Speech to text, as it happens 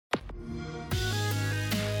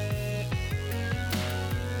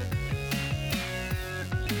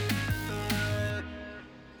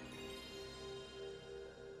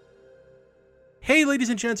Hey, ladies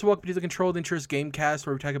and gents, welcome to the Controlled Interest Gamecast,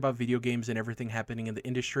 where we talk about video games and everything happening in the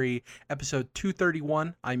industry. Episode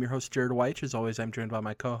 231. I'm your host, Jared White. As always, I'm joined by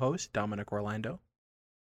my co-host, Dominic Orlando.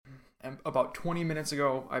 And about 20 minutes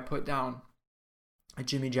ago, I put down a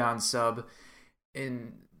Jimmy John's sub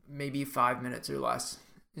in maybe 5 minutes or less.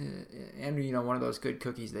 And, one of those good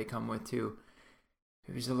cookies they come with, too.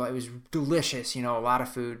 It was delicious, a lot of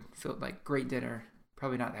food. Felt like great dinner.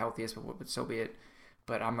 Probably not the healthiest, but so be it.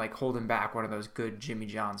 But I'm like holding back one of those good Jimmy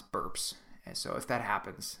John's burps. And so if that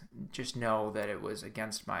happens, just know that it was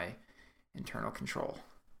against my internal control.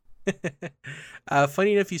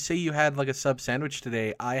 Funny enough, you say you had like a sub sandwich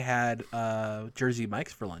today. I had Jersey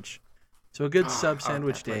Mike's for lunch. So a good sub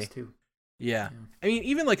sandwich day. Too. Yeah. I mean,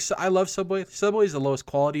 even like, I love Subway. Subway is the lowest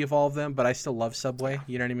quality of all of them, but I still love Subway.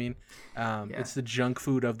 You know what I mean? It's the junk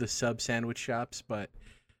food of the sub sandwich shops, but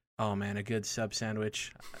oh man, a good sub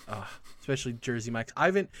sandwich, especially Jersey Mike's.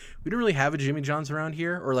 We don't really have a Jimmy John's around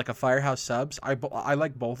here, or like a Firehouse Subs. I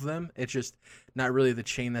like both of them. It's just not really the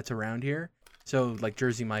chain that's around here. So like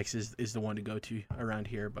Jersey Mike's is the one to go to around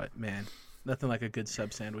here. But man, nothing like a good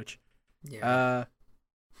sub sandwich. Yeah.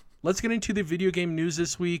 Let's get into the video game news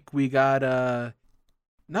this week. We got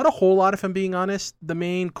not a whole lot, if I'm being honest. The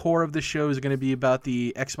main core of the show is going to be about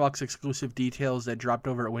the Xbox exclusive details that dropped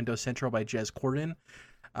over at Windows Central by Jez Corden.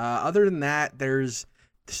 Other than that, there's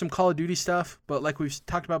some Call of Duty stuff, but like we've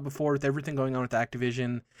talked about before, with everything going on with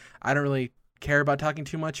Activision, I don't really care about talking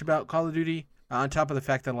too much about Call of Duty, on top of the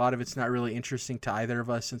fact that a lot of it's not really interesting to either of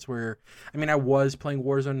us, since I was playing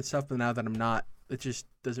Warzone and stuff, but now that I'm not, it just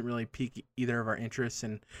doesn't really pique either of our interests,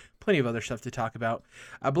 and plenty of other stuff to talk about.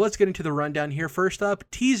 But let's get into the rundown here. First up,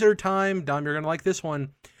 teaser time. Dom, you're going to like this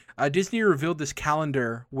one. Disney revealed this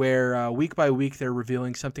calendar where week by week they're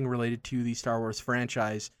revealing something related to the Star Wars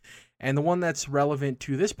franchise. And the one that's relevant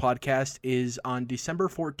to this podcast is on December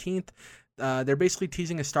 14th. They're basically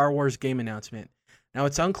teasing a Star Wars game announcement. Now,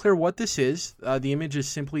 it's unclear what this is. The image is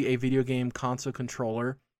simply a video game console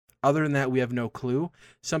controller. Other than that, we have no clue.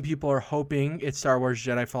 Some people are hoping it's Star Wars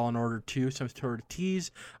Jedi Fallen Order 2, some sort of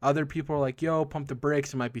tease. Other people are like, yo, pump the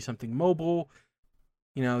brakes. It might be something mobile.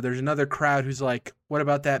 There's another crowd who's like, what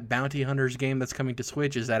about that Bounty Hunters game that's coming to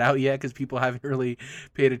Switch? Is that out yet? Because people haven't really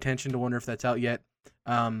paid attention to wonder if that's out yet.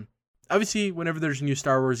 Obviously, whenever there's new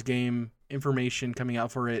Star Wars game information coming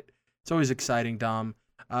out for it, it's always exciting, Dom.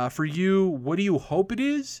 For you, what do you hope it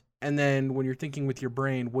is? And then when you're thinking with your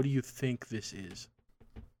brain, what do you think this is?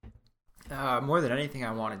 More than anything,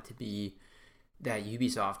 I want it to be that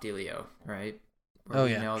Ubisoft dealio, right?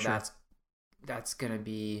 Sure. That's going to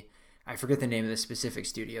be... I forget the name of the specific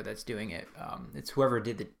studio that's doing it. It's whoever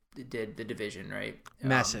did the Division, right?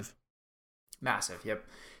 Massive. Yep.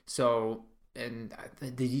 So, and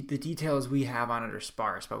the details we have on it are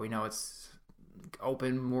sparse, but we know it's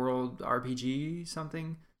open world RPG,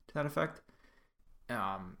 something to that effect.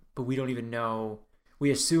 But we don't even know. We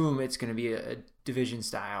assume it's going to be a Division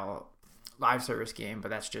style live service game, but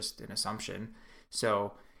that's just an assumption.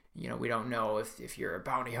 So, we don't know if you're a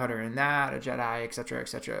bounty hunter in that, a Jedi, etc.,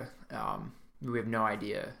 etc. We have no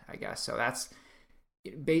idea, I guess. So that's,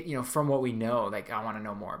 from what we know, like, I want to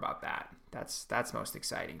know more about that. That's most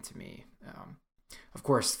exciting to me. Of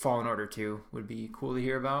course, Fallen Order 2 would be cool to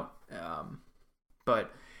hear about.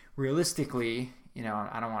 But realistically,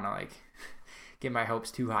 I don't want to like get my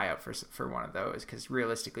hopes too high up for one of those, because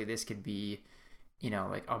realistically, this could be,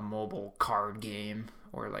 like a mobile card game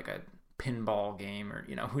or like a pinball game, or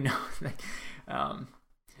who knows.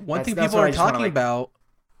 One thing people aren't talking about,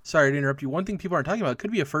 sorry to interrupt you, one thing people aren't talking about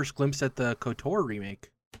could be a first glimpse at the KOTOR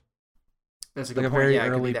remake. That's a good point. Very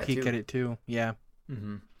early peek at it too. Yeah.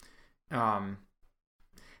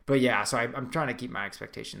 But yeah, so I'm trying to keep my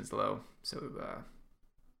expectations low, so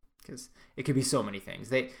because it could be so many things.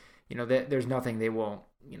 There's nothing they won't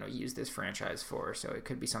use this franchise for, so it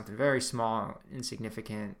could be something very small,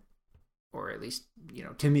 insignificant, or at least,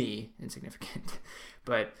 to me, insignificant.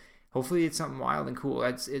 But hopefully it's something wild and cool.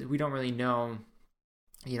 We don't really know,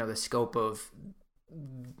 the scope of,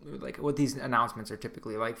 like, what these announcements are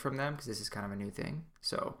typically like from them, because this is kind of a new thing.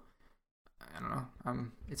 So, I don't know.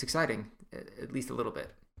 It's exciting, at least a little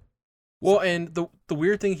bit. Well, and the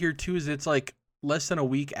weird thing here, too, is it's, like, less than a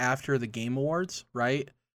week after the Game Awards, right?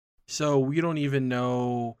 So we don't even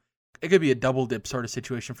know... It could be a double dip sort of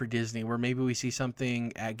situation for Disney, where maybe we see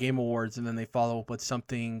something at Game Awards and then they follow up with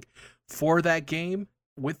something for that game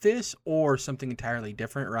with this, or something entirely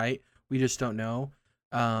different, right? We just don't know.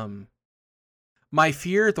 My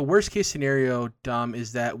fear, the worst case scenario, Dom,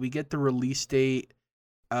 is that we get the release date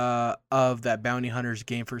of that Bounty Hunters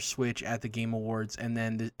game for Switch at the Game Awards, and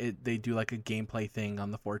then they do like a gameplay thing on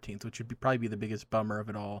the 14th, which would probably be the biggest bummer of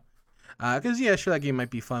it all. Because yeah, sure, that game might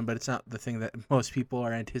be fun, but it's not the thing that most people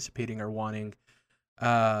are anticipating or wanting.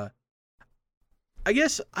 Uh, I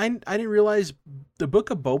guess I didn't realize the Book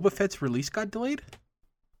of Boba Fett's release got delayed.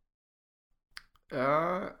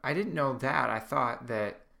 I didn't know that. I thought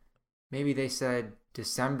that maybe they said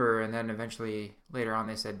December, and then eventually later on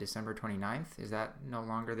they said December 29th. Is that no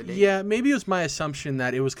longer the date? Yeah, maybe it was my assumption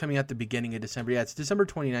that it was coming out the beginning of December. Yeah, it's December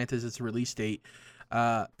 29th is its release date.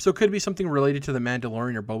 So it could be something related to the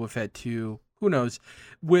Mandalorian or Boba Fett too. Who knows?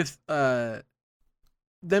 With them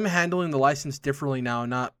handling the license differently now,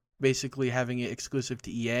 not basically having it exclusive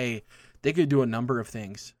to EA, they could do a number of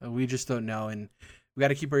things. We just don't know, and we got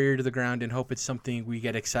to keep our ear to the ground and hope it's something we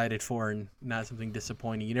get excited for and not something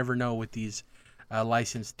disappointing. You never know with these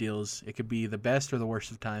license deals; it could be the best or the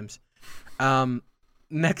worst of times.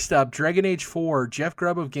 Next up, Dragon Age 4. Jeff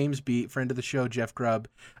Grubb of GamesBeat, friend of the show, Jeff Grubb.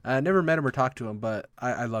 Never met him or talked to him, but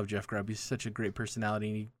I love Jeff Grubb. He's such a great personality,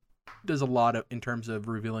 and he does a lot in terms of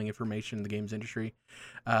revealing information in the games industry.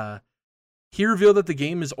 He revealed that the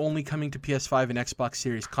game is only coming to PS5 and Xbox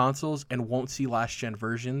Series consoles and won't see last-gen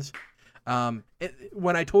versions.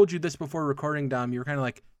 When I told you this before recording, Dom, you were kind of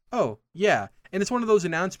like, oh, yeah. And it's one of those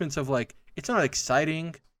announcements of like, it's not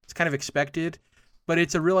exciting. It's kind of expected. But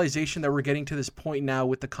it's a realization that we're getting to this point now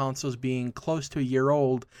with the consoles being close to a year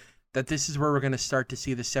old, that this is where we're going to start to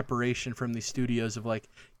see the separation from these studios of like,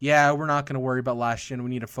 yeah, we're not going to worry about last gen. We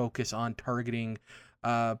need to focus on targeting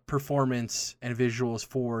performance and visuals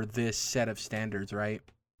for this set of standards, right?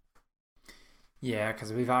 Yeah,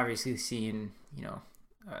 because we've obviously seen,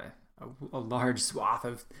 a large swath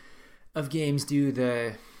of games do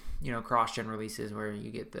the, cross-gen releases where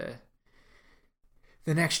you get the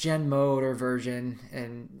next-gen mode or version,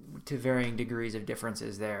 and to varying degrees of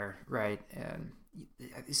differences there, right? And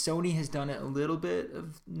Sony has done it a little bit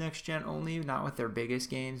of next-gen only, not with their biggest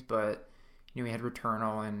games, but, we had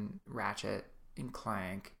Returnal and Ratchet and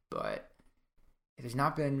Clank, but there's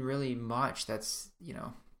not been really much that's,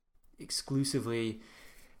 exclusively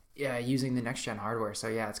using the next-gen hardware. So,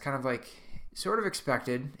 yeah, it's kind of like sort of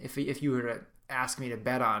expected. If you were to ask me to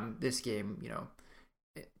bet on this game,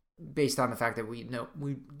 based on the fact that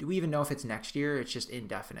do we even know if it's next year? It's just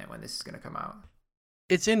indefinite when this is going to come out.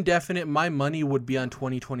 It's indefinite. My money would be on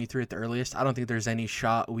 2023 at the earliest. I don't think there's any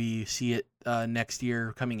shot we see it next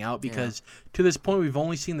year coming out because to this point we've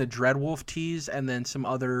only seen the Dreadwolf tease and then some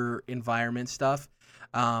other environment stuff.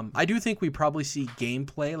 I do think we probably see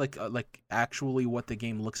gameplay, like actually what the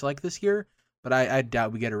game looks like this year, but I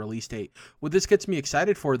doubt we get a release date. What this gets me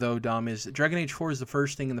excited for, though, Dom, is Dragon Age 4 is the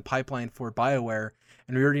first thing in the pipeline for BioWare,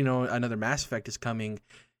 and we already know another Mass Effect is coming.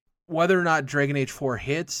 Whether or not Dragon Age 4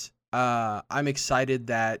 hits, I'm excited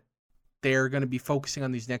that they're going to be focusing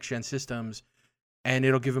on these next-gen systems, and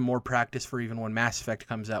it'll give them more practice for even when Mass Effect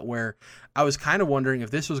comes out, where I was kind of wondering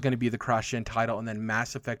if this was going to be the cross-gen title, and then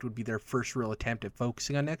Mass Effect would be their first real attempt at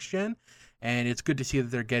focusing on next-gen, and it's good to see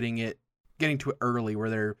that they're getting to it early, where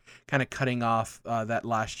they're kind of cutting off that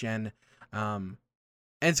last-gen, and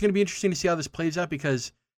it's going to be interesting to see how this plays out,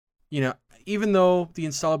 because, even though the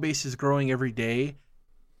install base is growing every day,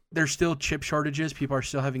 there's still chip shortages. People are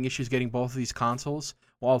still having issues getting both of these consoles.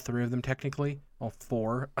 Well, all three of them technically. Well,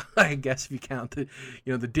 four, I guess, if you count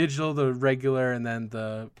the digital, the regular, and then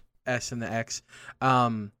the S and the X.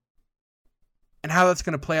 And how that's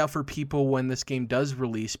going to play out for people when this game does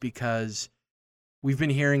release, because we've been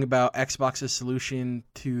hearing about Xbox's solution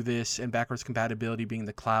to this and backwards compatibility being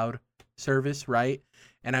the cloud service, right?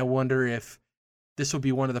 And I wonder if this will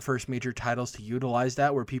be one of the first major titles to utilize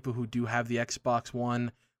that, where people who do have the Xbox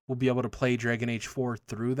One will be able to play Dragon Age 4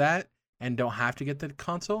 through that and don't have to get the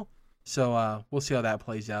console. So we'll see how that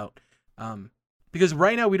plays out. Because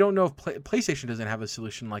right now we don't know if PlayStation doesn't have a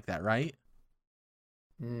solution like that, right?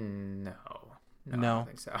 No, I don't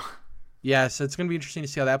think so. Yeah, so it's going to be interesting to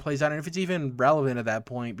see how that plays out, and if it's even relevant at that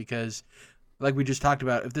point, because like we just talked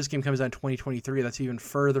about, if this game comes out in 2023, that's even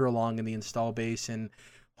further along in the install base, and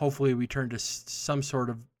hopefully we turn to some sort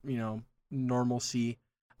of, normalcy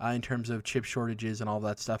in terms of chip shortages and all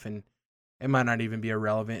that stuff, and it might not even be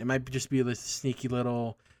irrelevant. It might just be this sneaky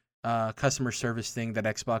little customer service thing that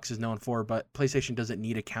Xbox is known for, but PlayStation doesn't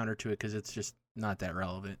need a counter to it because it's just not that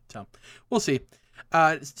relevant. So we'll see.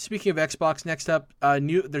 Speaking of Xbox, next up,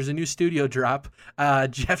 there's a new studio drop.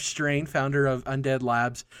 Jeff Strain, founder of Undead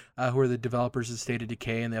Labs, who are the developers of State of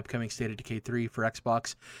Decay and the upcoming State of Decay 3 for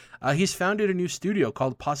Xbox, he's founded a new studio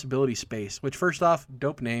called Possibility Space, which, first off,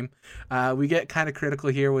 dope name. We get kind of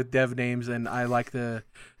critical here with dev names, and I like the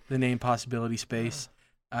name Possibility Space.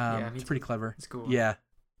 It's pretty clever. It's cool. Yeah.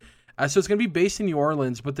 So it's going to be based in New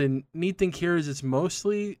Orleans, but the neat thing here is it's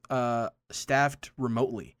mostly staffed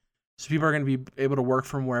remotely. So people are going to be able to work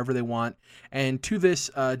from wherever they want. And to this,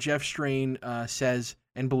 Jeff Strain says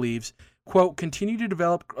and believes, quote, we'll continue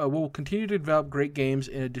to develop great games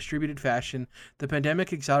in a distributed fashion. The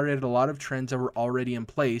pandemic accelerated a lot of trends that were already in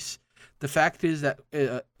place. The fact is that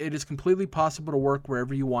it is completely possible to work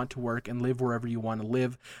wherever you want to work and live wherever you want to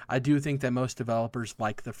live. I do think that most developers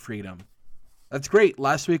like the freedom. That's great.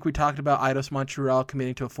 Last week we talked about Eidos Montreal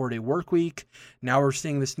committing to a 4-day work week. Now we're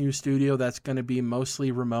seeing this new studio that's going to be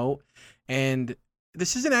mostly remote. And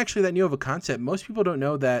this isn't actually that new of a concept. Most people don't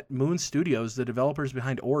know that Moon Studios, the developers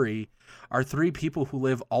behind Ori, are 3 people who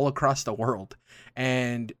live all across the world.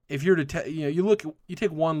 And if you're to you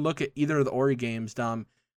take one look at either of the Ori games,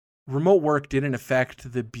 remote work didn't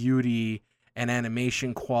affect the beauty and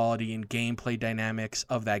animation quality and gameplay dynamics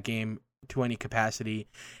of that game to any capacity.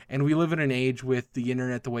 And we live in an age with the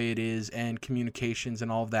internet the way it is and communications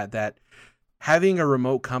and all of that having a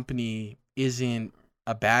remote company isn't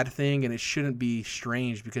a bad thing, and it shouldn't be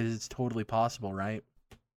strange because it's totally possible, right?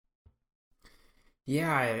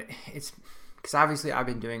 Yeah, it's because obviously I've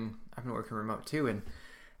been working remote too, and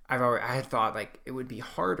I had thought like it would be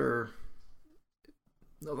harder.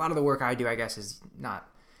 A lot of the work I do, I guess, is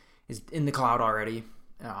in the cloud already.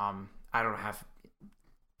 I don't have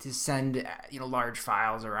to send large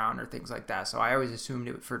files around or things like that. So I always assumed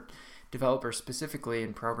it for developers specifically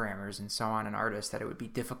and programmers and so on and artists that it would be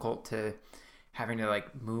difficult to having to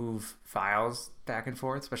like move files back and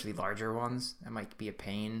forth, especially larger ones. That might be a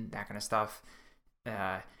pain, that kind of stuff.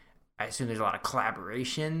 I assume there's a lot of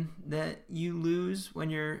collaboration that you lose when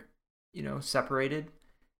you're separated.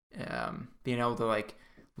 Being able to like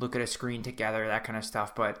look at a screen together, that kind of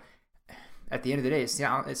stuff. But at the end of the day, it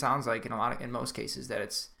sounds like in most cases that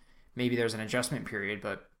it's maybe there's an adjustment period,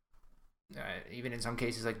 but even in some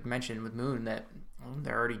cases, like mentioned with Moon, that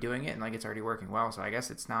they're already doing it and like it's already working well. So I guess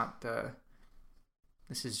it's not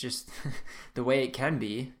this is just the way it can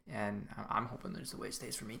be, and I'm hoping there's the way it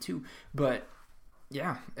stays for me too. But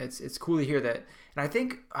yeah, it's cool to hear that. And I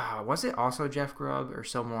think was it also Jeff Grubb or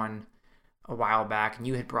someone a while back, and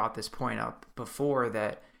you had brought this point up before,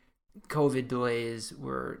 that COVID delays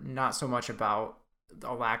were not so much about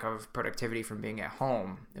a lack of productivity from being at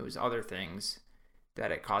home. It was other things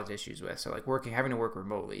that it caused issues with. So like having to work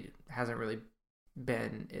remotely hasn't really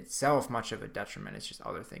been itself much of a detriment. It's just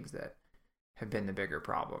other things that have been the bigger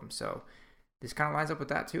problem. So this kind of lines up with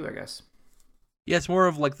that too, I guess. Yeah, it's more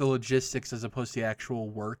of like the logistics as opposed to the actual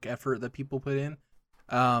work effort that people put in,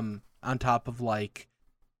 on top of like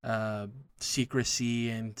secrecy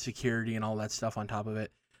and security and all that stuff on top of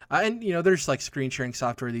it. And there's like screen sharing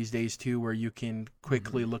software these days too, where you can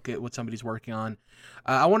quickly look at what somebody's working on.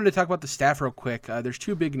 I wanted to talk about the staff real quick. There's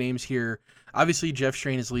 2 big names here. Obviously, Jeff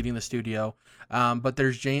Strain is leading the studio, but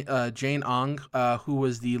there's Jane Ong, who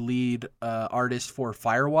was the lead artist for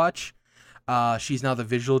Firewatch. She's now the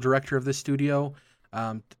visual director of the studio.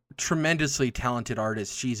 Tremendously talented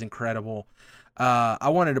artist. She's incredible. I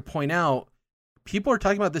wanted to point out, people are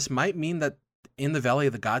talking about this might mean that In the Valley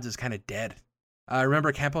of the Gods is kind of dead.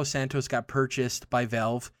 Remember, Campo Santos got purchased by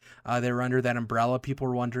Valve. They were under that umbrella. People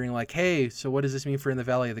were wondering, like, hey, so what does this mean for In the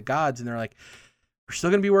Valley of the Gods? And they're like, we're still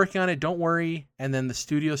going to be working on it, don't worry. And then the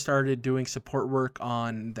studio started doing support work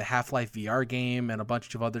on the Half-Life VR game and a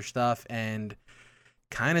bunch of other stuff, and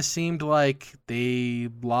kind of seemed like they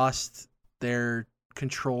lost their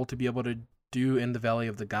control to be able to do In the Valley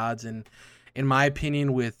of the Gods. And in my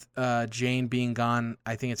opinion, with Jane being gone,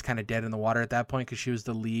 I think it's kind of dead in the water at that point, because she was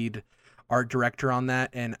the lead art director on that,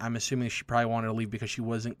 and I'm assuming she probably wanted to leave because she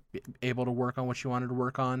wasn't able to work on what she wanted to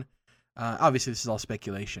work on. Obviously, this is all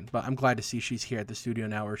speculation, but I'm glad to see she's here at the studio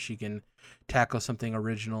now where she can tackle something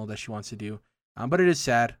original that she wants to do. But it is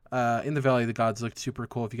sad. In the Valley of the Gods looked super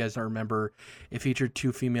cool. If you guys don't remember, it featured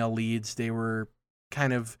 2 female leads. They were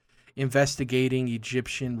kind of investigating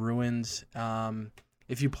Egyptian ruins.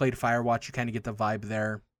 If you played Firewatch, you kind of get the vibe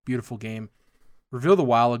there. Beautiful game. Revealed a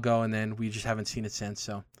while ago, and then we just haven't seen it since,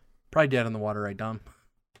 so probably dead in the water, right, Dom?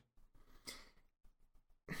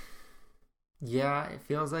 Yeah, it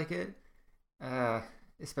feels like it.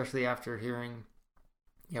 Especially after hearing,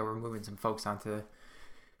 we're moving some folks onto,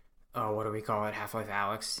 what do we call it? Half-Life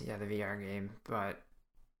Alyx. Yeah, the VR game. But,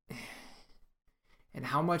 and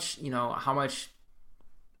how much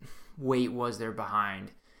weight was there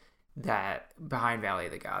behind Valley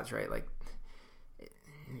of the Gods, right? Like,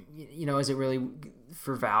 is it really,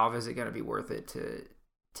 for Valve, is it going to be worth it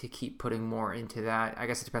to keep putting more into that? I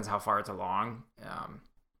guess it depends how far it's along.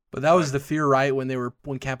 But that was the fear, right?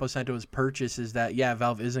 When Campo Santo was purchased, is that,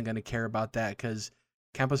 Valve isn't going to care about that, because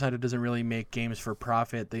Campo Santo doesn't really make games for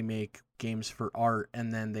profit. They make games for art,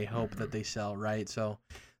 and then they hope that they sell, right? So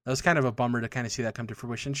that was kind of a bummer to kind of see that come to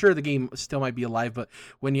fruition. Sure, the game still might be alive, but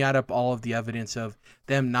when you add up all of the evidence of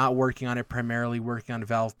them not working on it, primarily working on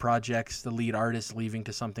Valve projects, the lead artist leaving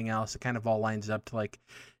to something else, it kind of all lines up to like,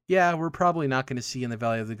 yeah, we're probably not going to see in the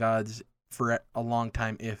Valley of the Gods for a long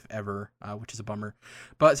time, if ever, which is a bummer.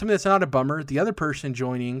 But something that's not a bummer, the other person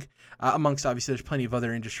joining, amongst obviously there's plenty of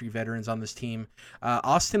other industry veterans on this team,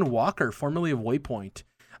 Austin Walker, formerly of Waypoint.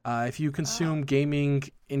 If you consume gaming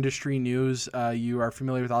industry news, you are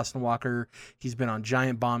familiar with Austin Walker. He's been on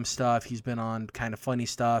Giant Bomb stuff. He's been on kind of funny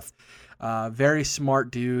stuff. Very smart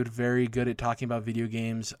dude. Very good at talking about video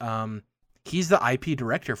games. He's the IP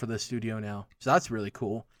director for the studio now, so that's really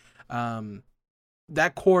cool.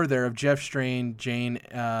 That core there of Jeff Strain, Jane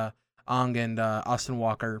Ong, and Austin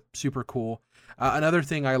Walker, super cool. Another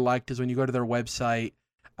thing I liked is when you go to their website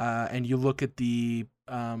and you look at the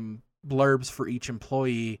blurbs for each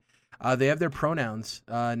employee, they have their pronouns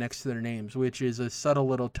next to their names, which is a subtle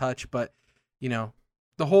little touch, but you know,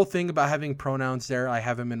 the whole thing about having pronouns there, I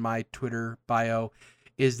have them in my Twitter bio,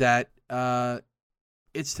 is that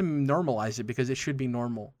it's to normalize it, because it should be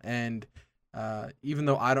normal. And even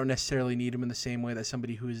though I don't necessarily need them in the same way that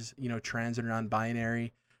somebody who's, you know, trans or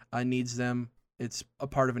non-binary needs them, it's a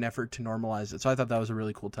part of an effort to normalize it. So I thought that was a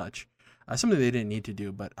really cool touch. Something they didn't need to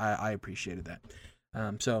do, but I appreciated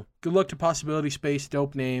that. So good luck to Possibility Space.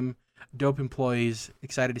 Dope name, dope employees.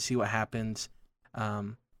 Excited to see what happens.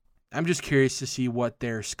 I'm just curious to see what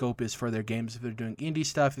their scope is for their games. If they're doing indie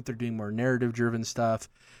stuff, if they're doing more narrative-driven stuff.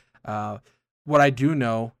 What I do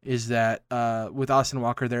know is that with Austin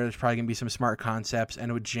Walker there's probably going to be some smart concepts.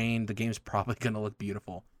 And with Jane, the game's probably going to look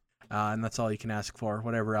beautiful. And that's all you can ask for.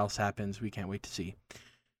 Whatever else happens, we can't wait to see.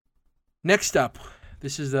 Next up,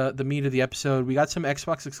 this is the meat of the episode. We got some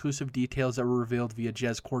Xbox exclusive details that were revealed via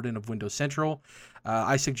Jez Corden of Windows Central.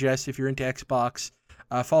 I suggest if you're into Xbox,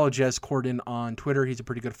 follow Jez Corden on Twitter. He's a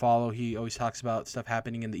pretty good follow. He always talks about stuff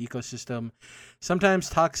happening in the ecosystem. Sometimes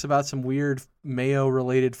talks about some weird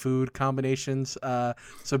mayo-related food combinations,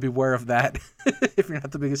 so beware of that if you're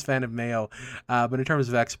not the biggest fan of mayo. But in terms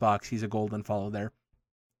of Xbox, he's a golden follow there.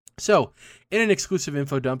 So, in an exclusive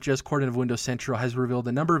info dump, Jez Corden of Windows Central has revealed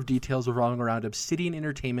a number of details revolving around Obsidian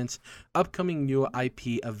Entertainment's upcoming new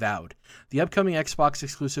IP, Avowed. The upcoming Xbox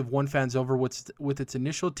exclusive won fans over with its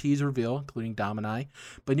initial tease reveal, including Dom and I,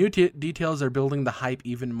 but new details are building the hype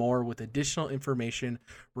even more with additional information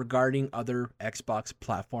regarding other Xbox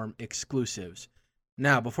platform exclusives.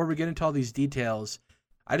 Now, before we get into all these details,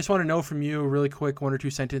 I just want to know from you, really quick, 1 or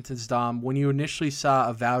 2 sentences, Dom. When you initially saw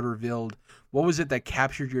Avowed revealed, what was it that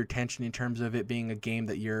captured your attention in terms of it being a game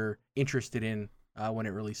that you're interested in when it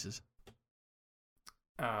releases?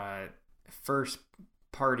 First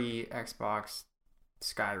party Xbox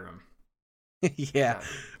Skyrim. Yeah,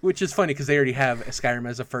 which is funny because they already have Skyrim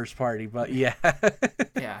as a first party, but yeah.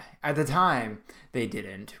 Yeah, at the time they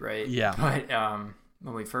didn't, right? Yeah. But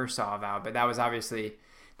when we first saw Avowed, but that was obviously,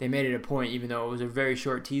 they made it a point, even though it was a very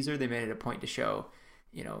short teaser, they made it a point to show,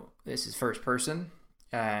 you know, this is first person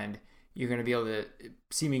and you're going to be able to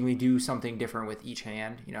seemingly do something different with each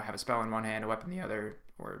hand, you know, have a spell in one hand, a weapon in the other,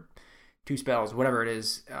 or 2 spells, whatever it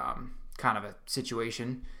is, kind of a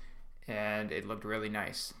situation. And it looked really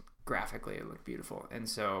nice. Graphically, it looked beautiful. And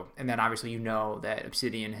then obviously, you know that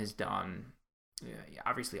Obsidian has done,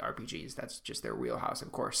 obviously RPGs. That's just their wheelhouse,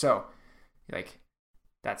 of course. So, like,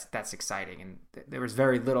 that's exciting. And there was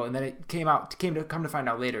very little. And then it came to find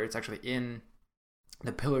out later, it's actually in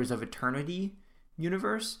the Pillars of Eternity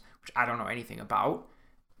universe, which I don't know anything about,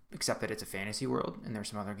 except that it's a fantasy world, and there's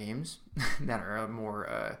some other games that are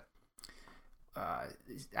more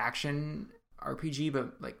action RPG,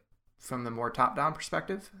 but like from the more top-down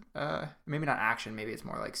perspective. Maybe not action, maybe it's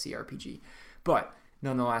more like CRPG, but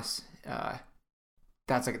nonetheless,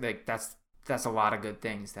 that's a lot of good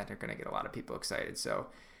things that are going to get a lot of people excited. So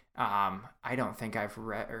I don't think I've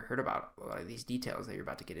read or heard about a lot of these details that you're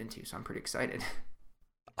about to get into, so I'm pretty excited.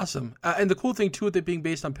 Awesome. And the cool thing, too, with it being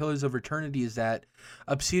based on Pillars of Eternity is that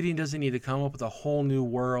Obsidian doesn't need to come up with a whole new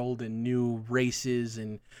world and new races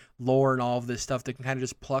and lore and all of this stuff. They can kind of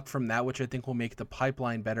just pluck from that, which I think will make the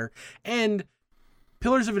pipeline better. And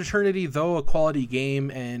Pillars of Eternity, though a quality game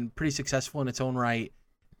and pretty successful in its own right,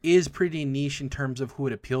 is pretty niche in terms of who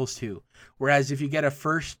it appeals to. Whereas if you get a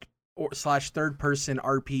first/third-person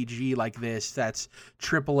RPG like this, that's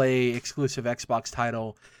AAA exclusive Xbox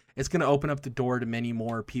title, it's going to open up the door to many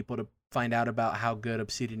more people to find out about how good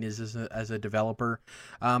Obsidian is as a developer.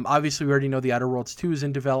 Obviously, we already know The Outer Worlds 2 is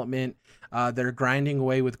in development. They're grinding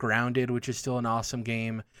away with Grounded, which is still an awesome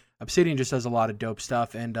game. Obsidian just does a lot of dope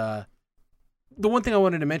stuff. And the one thing I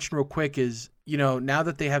wanted to mention real quick is, you know, now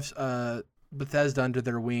that they have Bethesda under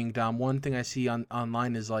their wing, Dom, one thing I see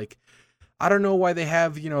online is like, I don't know why they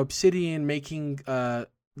have, Obsidian making The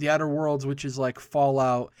Outer Worlds, which is like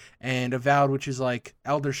Fallout, and Avowed, which is like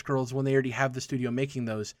Elder Scrolls, when they already have the studio making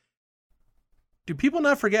those. Do people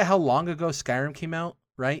not forget how long ago Skyrim came out,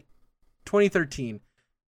 right? 2013.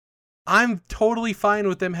 I'm totally fine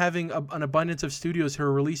with them having an abundance of studios who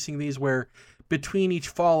are releasing these where between each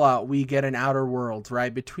Fallout we get an Outer Worlds,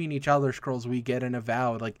 right? Between each Elder Scrolls we get an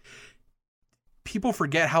Avowed. Like, people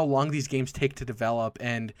forget how long these games take to develop,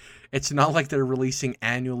 and it's not like they're releasing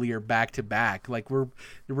annually or back to back. Like, we're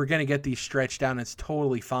going to get these stretched out, and it's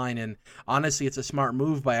totally fine. And honestly, it's a smart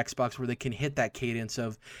move by Xbox where they can hit that cadence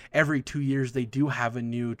of every 2 years they do have a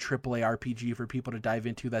new AAA RPG for people to dive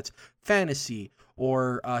into that's fantasy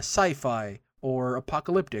or sci-fi or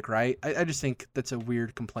apocalyptic, right? I just think that's a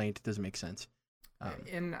weird complaint. It doesn't make sense.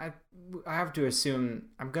 And I have to assume,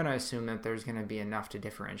 I'm going to assume that there's going to be enough to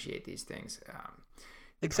differentiate these things.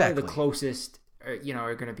 Exactly. The closest, are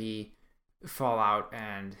going to be Fallout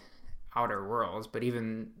and Outer Worlds, but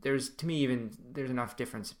there's enough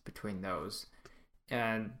difference between those.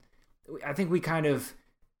 And I think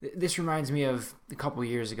this reminds me of a couple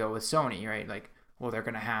years ago with Sony, right? Like, well, they're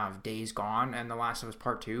going to have Days Gone and The Last of Us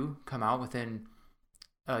Part 2 come out within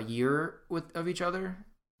a year of each other.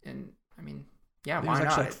 And I mean, yeah, why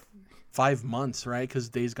not? Like 5 months, right? Because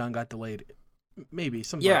Days Gone got delayed. Maybe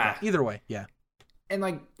something like that. Either way, yeah. And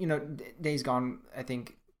like, Days Gone, I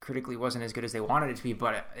think critically wasn't as good as they wanted it to be,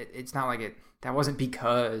 but it's not like that wasn't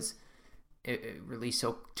because it released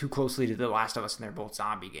so too closely to The Last of Us, and they're both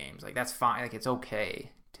zombie games. Like, that's fine. Like, it's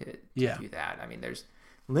okay to do that. I mean, there's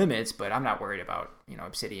limits, but I'm not worried about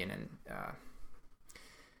Obsidian and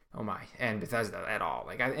and Bethesda at all.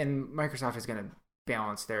 Like, and Microsoft is going to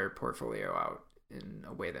balance their portfolio out in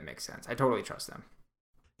a way that makes sense. I totally trust them.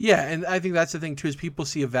 Yeah, and I think that's the thing too, is people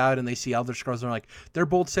see Avowed and they see Elder Scrolls and they're like, they're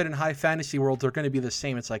both set in high fantasy worlds, they're going to be the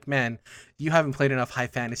same. It's like, man, you haven't played enough high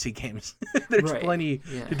fantasy games. There's plenty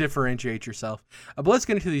to differentiate yourself. But let's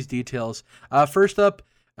get into these details. First up,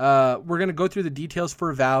 we're going to go through the details for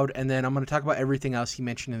Avowed, and then I'm going to talk about everything else he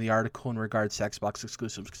mentioned in the article in regards to Xbox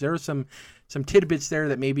exclusives, because there were some tidbits there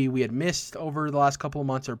that maybe we had missed over the last couple of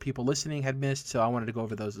months, or people listening had missed, so I wanted to go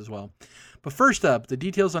over those as well. But first up, the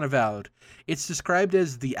details on Avowed. It's described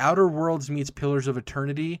as The Outer Worlds meets Pillars of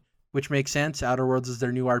Eternity, which makes sense. Outer Worlds is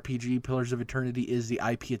their new RPG. Pillars of Eternity is the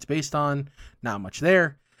IP it's based on. Not much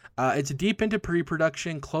there. It's deep into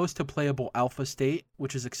pre-production, close to playable alpha state,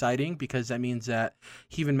 which is exciting because that means that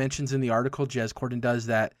he even mentions in the article, Jez Corden does,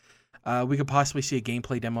 that we could possibly see a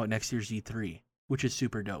gameplay demo at next year's E3, which is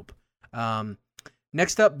super dope.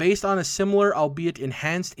 Next up, based on a similar, albeit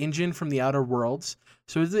enhanced engine from The Outer Worlds.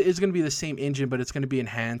 So it's going to be the same engine, but it's going to be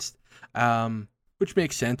enhanced, which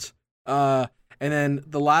makes sense. And then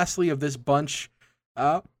the lastly of this bunch,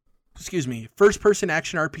 first-person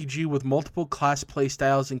action RPG with multiple class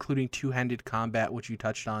playstyles, including two-handed combat, which you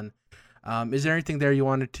touched on. Is there anything there you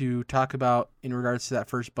wanted to talk about in regards to that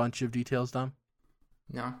first bunch of details, Dom?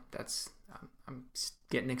 No, I'm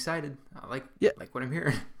getting excited. I like what I'm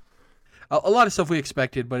hearing. A lot of stuff we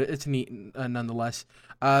expected, but it's neat nonetheless.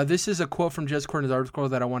 This is a quote from Jez Corden's article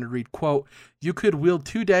that I want to read. Quote, "You could wield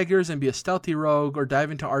two daggers and be a stealthy rogue, or dive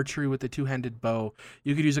into archery with a two-handed bow.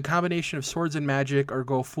 You could use a combination of swords and magic, or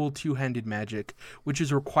go full two-handed magic, which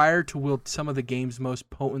is required to wield some of the game's most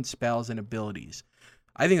potent spells and abilities."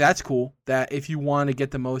 I think that's cool, that if you want to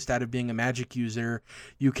get the most out of being a magic user,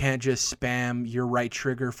 you can't just spam your right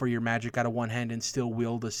trigger for your magic out of one hand and still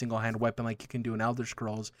wield a single-hand weapon like you can do in Elder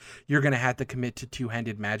Scrolls. You're going to have to commit to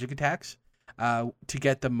two-handed magic attacks to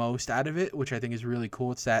get the most out of it, which I think is really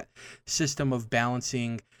cool. It's that system of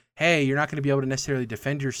balancing, hey, you're not going to be able to necessarily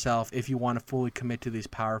defend yourself if you want to fully commit to these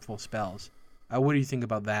powerful spells. What do you think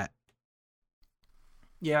about that?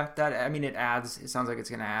 Yeah, it sounds like it's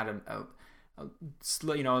going to add a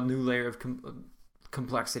new layer of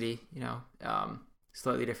complexity,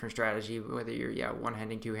 slightly different strategy, whether you're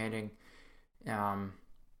one-handing, two-handing.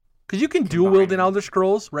 Because you can dual wield in Elder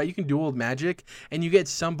Scrolls, right? You can dual wield magic, and you get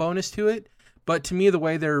some bonus to it. But to me, the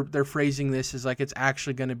way they're phrasing this is like it's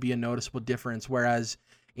actually going to be a noticeable difference. Whereas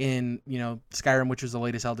in Skyrim, which was the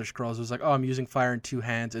latest Elder Scrolls, it was like, oh, I'm using fire in two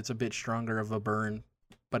hands. It's a bit stronger of a burn,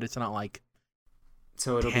 but it's not like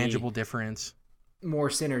tangible difference. More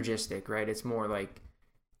synergistic, right? It's more like,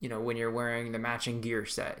 when you're wearing the matching gear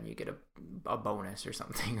set and you get a bonus or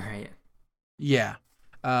something, right? Yeah.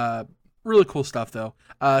 Really cool stuff, though.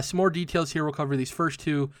 Some more details here. We'll cover these first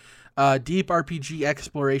two. Deep RPG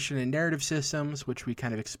exploration and narrative systems, which we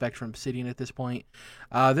kind of expect from Obsidian at this point.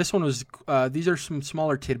 This one was, these are some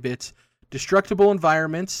smaller tidbits. Destructible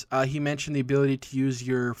environments. He mentioned the ability to use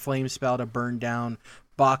your flame spell to burn down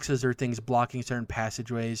boxes or things blocking certain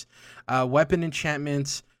passageways. Weapon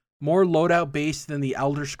enchantments. More loadout based than the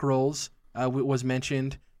Elder Scrolls was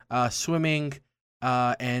mentioned. Swimming.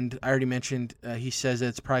 And I already mentioned, he says that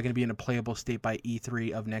it's probably going to be in a playable state by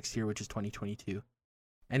E3 of next year, which is 2022.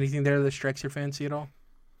 Anything there that strikes your fancy at all?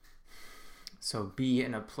 So be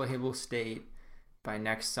in a playable state by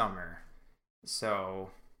next summer.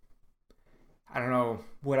 So I don't know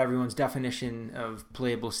what everyone's definition of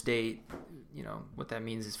playable state, what that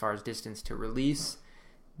means as far as distance to release,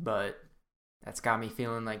 but that's got me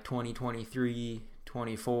feeling like 2023,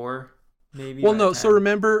 24. Maybe. Well, no. So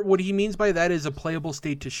remember, what he means by that is a playable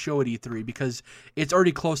state to show at E3, because it's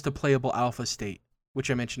already close to playable alpha state, which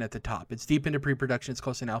I mentioned at the top. It's deep into pre-production. It's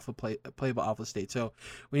close to an playable alpha state. So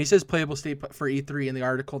when he says playable state for E3 in the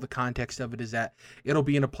article, the context of it is that it'll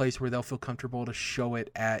be in a place where they'll feel comfortable to show it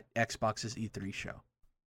at Xbox's E3 show.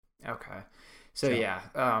 Okay. So yeah,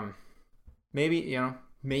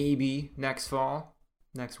 maybe next fall,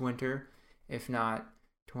 next winter, if not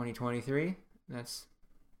 2023. That's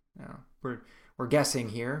we're guessing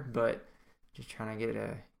here, but just trying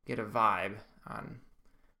to get a vibe on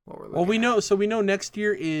what we're looking at. We know next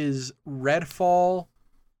year is Redfall,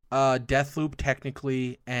 Deathloop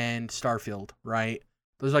technically, and Starfield, right?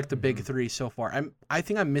 Those are like the big three so far. I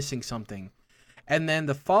think I'm missing something. And then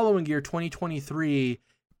the following year, 2023,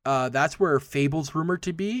 that's where Fable's rumored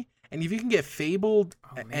to be. And if you can get Fabled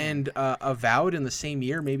and Avowed in the same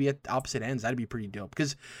year, maybe at opposite ends, that'd be pretty dope.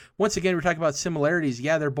 Because once again, we're talking about similarities.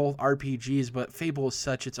 Yeah, they're both RPGs, but Fable is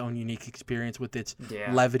such its own unique experience with its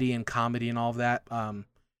levity and comedy and all of that. And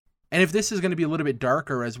if this is going to be a little bit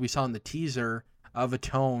darker, as we saw in the teaser, of a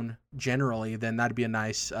tone generally, then that'd be a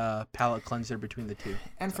nice palate cleanser between the two.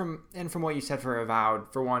 And from what you said for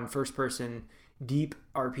Avowed, for one, first person deep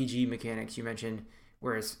RPG mechanics you mentioned,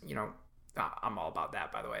 whereas I'm all about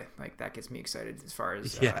that, by the way. Like, that gets me excited as far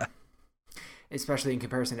as especially in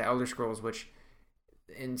comparison to Elder Scrolls, which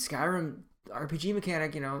in Skyrim RPG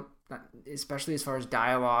mechanic, especially as far as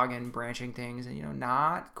dialogue and branching things, and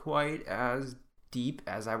not quite as deep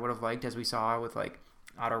as I would have liked, as we saw with like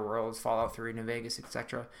Outer Worlds, Fallout 3, New Vegas,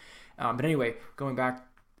 etc. But anyway, going back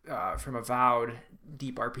from Avowed,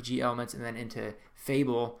 deep RPG elements, and then into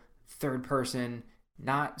Fable, third person,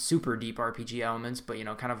 not super deep RPG elements, but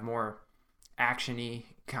kind of more actiony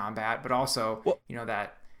combat, but also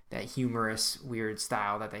that humorous weird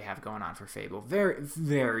style that they have going on for Fable. Very,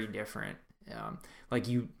 very different. Like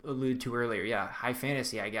you alluded to earlier, high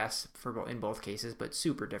fantasy, I guess, in both cases, but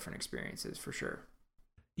super different experiences for sure.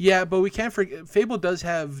 Yeah, but we can't forget, Fable does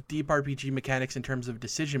have deep RPG mechanics in terms of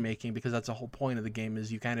decision making, because that's the whole point of the game,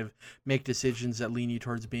 is you kind of make decisions that lean you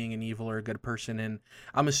towards being an evil or a good person. And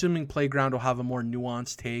I'm assuming Playground will have a more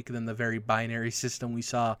nuanced take than the very binary system we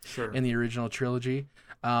saw in the original trilogy.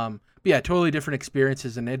 But yeah, totally different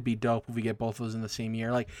experiences, and it'd be dope if we get both of those in the same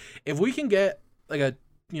year. Like, if we can get like a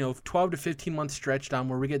 12 to 15 month stretch down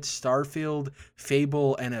where we get Starfield,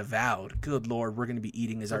 Fable, and Avowed, good lord, we're going to be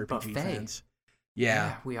eating as RPG fans.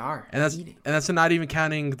 Yeah, we are. And that's not even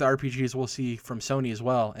counting the RPGs we'll see from Sony as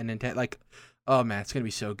well. And Nintendo, like, oh man, it's gonna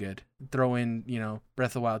be so good. Throw in, Breath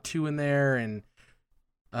of the Wild 2 in there, and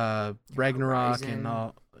Ragnarok, and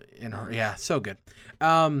all, so good.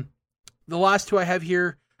 The last two I have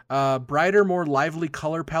here, brighter, more lively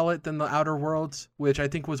color palette than the Outer Worlds, which I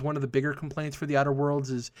think was one of the bigger complaints for the Outer Worlds,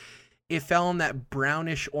 is it fell in that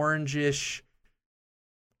brownish, orangish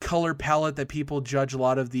color palette that people judge a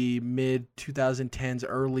lot of the mid 2010s,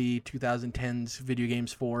 early 2010s video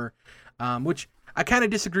games for, which I kind of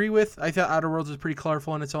disagree with. I thought Outer Worlds was pretty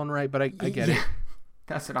colorful in its own right, but I get it.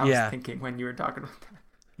 That's what I was thinking when you were talking about that.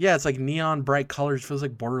 Yeah, it's like neon bright colors. Feels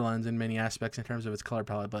like Borderlands in many aspects in terms of its color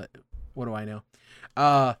palette, but what do I know?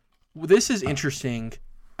 This is interesting.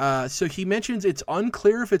 So he mentions it's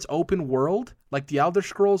unclear if it's open world like the Elder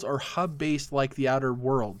Scrolls or hub based like the Outer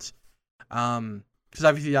Worlds. Because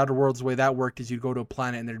obviously the Outer Worlds, the way that worked is you'd go to a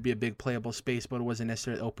planet and there'd be a big playable space, but it wasn't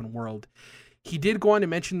necessarily open world. He did go on to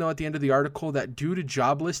mention, though, at the end of the article that due to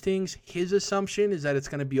job listings, his assumption is that it's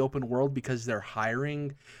going to be open world because they're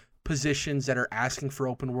hiring positions that are asking for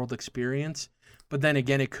open world experience. But then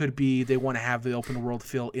again, it could be they want to have the open world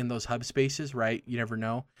feel in those hub spaces, right? You never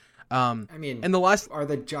know. And the last are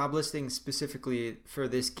the job listings specifically for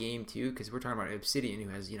this game too? Because we're talking about Obsidian, who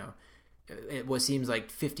has what seems like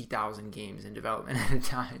 50,000 games in development at a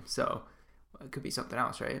time. So it could be something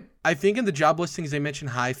else, right? I think in the job listings they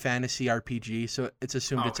mentioned high fantasy RPG, so it's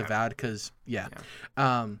assumed it's Avowed because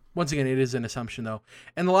once again, it is an assumption though.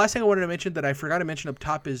 And the last thing I wanted to mention that I forgot to mention up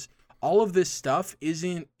top is all of this stuff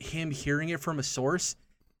isn't him hearing it from a source.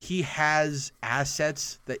 he has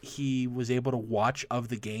assets that he was able to watch of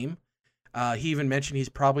the game. He even mentioned he's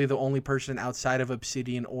probably the only person outside of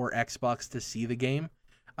Obsidian or Xbox to see the game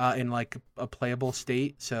in like a playable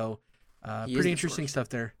state. So pretty interesting stuff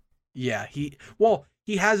there. Yeah, he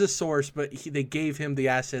has a source, but they gave him the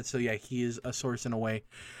assets. So yeah, he is a source in a way.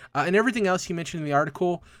 And everything else he mentioned in the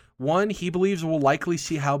article, one, he believes we'll likely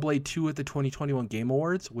see Hellblade 2 at the 2021 Game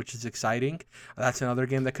Awards, which is exciting. That's another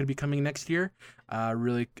game that could be coming next year.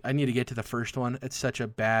 Really, I need to get to the first one. It's such a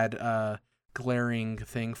bad, glaring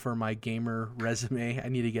thing for my gamer resume. I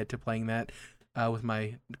need to get to playing that with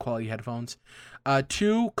my quality headphones.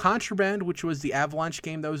 2, Contraband, which was the Avalanche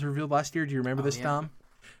game that was revealed last year. Do you remember this, Tom?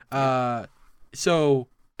 So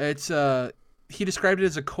it's he described it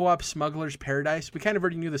as a co-op smuggler's paradise. We kind of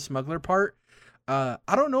already knew the smuggler part. I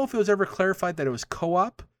don't know if it was ever clarified that it was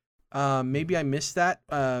co-op. Maybe I missed that.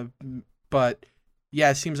 But yeah,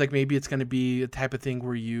 it seems like maybe it's going to be a type of thing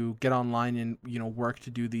where you get online and, work to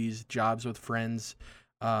do these jobs with friends,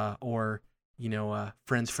 or,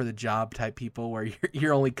 friends for the job type people where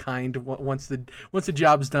you're only kind once the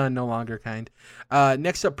job's done, no longer kind.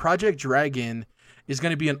 Next up, Project Dragon is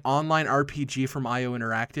going to be an online RPG from IO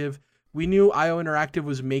Interactive. We knew IO Interactive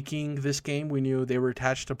was making this game. We knew they were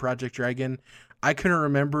attached to Project Dragon. I couldn't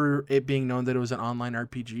remember it being known that it was an online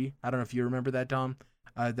RPG. I don't know if you remember that, Dom,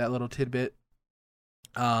 that little tidbit.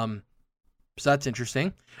 So that's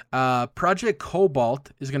interesting. Project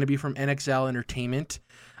Cobalt is going to be from NXL Entertainment.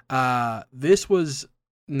 This was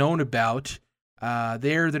known about.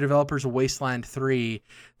 They're the developers of Wasteland 3.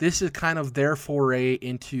 This is kind of their foray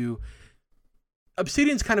into...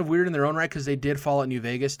 Obsidian's kind of weird in their own right because they did Fallout New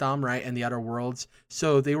Vegas, Dom, right, and the Outer Worlds.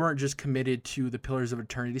 So they weren't just committed to the Pillars of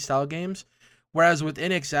Eternity style games. Whereas with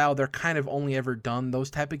NXL, they're kind of only ever done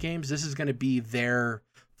those type of games. This is going to be their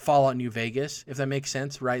Fallout New Vegas, if that makes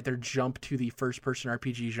sense, right? Their jump to the first-person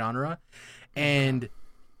RPG genre. And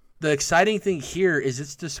the exciting thing here is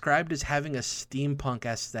it's described as having a steampunk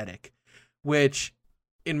aesthetic, which,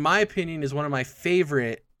 in my opinion, is one of my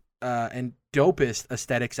favorite and dopest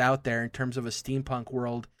aesthetics out there in terms of a steampunk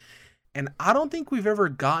world. And I don't think we've ever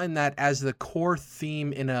gotten that as the core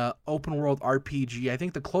theme in a open world RPG. I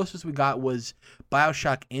think the closest we got was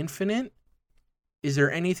BioShock Infinite. Is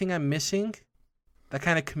there anything I'm missing that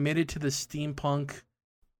kind of committed to the steampunk?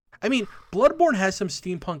 I mean, Bloodborne has some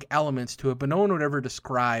steampunk elements to it, but no one would ever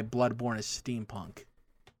describe Bloodborne as steampunk.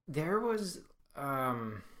 There was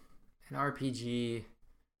an RPG.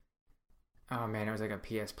 Oh man, it was like a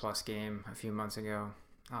PS Plus game a few months ago.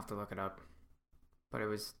 I'll have to look it up. But it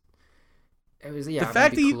was yeah, the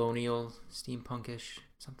fact maybe colonial, steampunkish,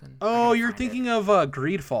 something. Oh, you're thinking of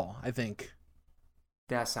Greedfall, I think.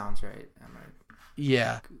 That sounds right.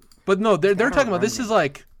 Yeah. But no, they're talking about this is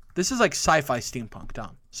like sci-fi steampunk,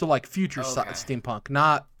 Dom. So like future steampunk,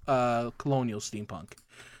 not colonial steampunk.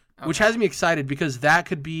 Okay. Which has me excited because that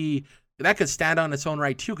could stand on its own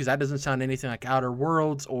right too, because that doesn't sound anything like Outer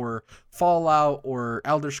Worlds or Fallout or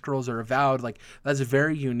Elder Scrolls or Avowed. Like, that's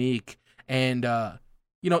very unique. And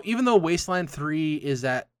even though Wasteland 3 is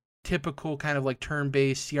that typical kind of like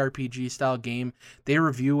turn-based CRPG style game, they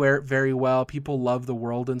review it very well. People love the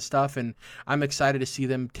world and stuff, and I'm excited to see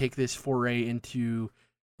them take this foray into,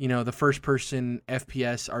 the first-person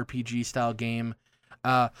FPS RPG style game.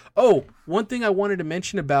 One thing I wanted to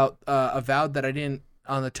mention about Avowed that I didn't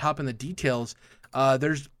on the top in the details,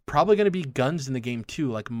 there's probably going to be guns in the game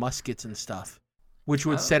too, like muskets and stuff, which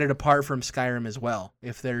would set it apart from Skyrim as well.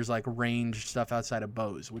 If there's like ranged stuff outside of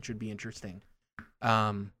bows, which would be interesting.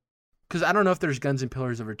 Because I don't know if there's guns in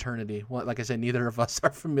Pillars of Eternity. Well, like I said, neither of us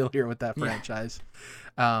are familiar with that franchise.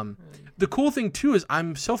 The cool thing too is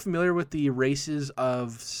I'm so familiar with the races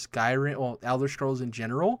of Skyrim, well, Elder Scrolls in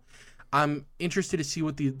general. I'm interested to see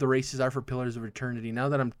what the races are for Pillars of Eternity. Now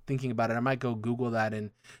that I'm thinking about it, I might go Google that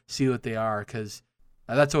and see what they are, because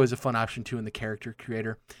that's always a fun option too in the character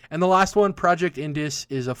creator. And the last one, Project Indus,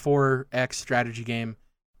 is a 4X strategy game.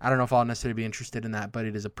 I don't know if I'll necessarily be interested in that, but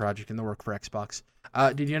it is a project in the work for Xbox.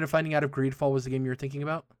 Did you end up finding out if Greedfall was the game you were thinking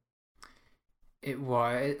about? It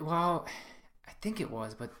was. Well, I think it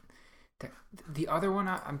was, but the other one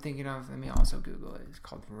I'm thinking of, let me also Google it. It's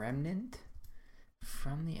called Remnant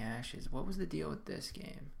from the Ashes. What was the deal with this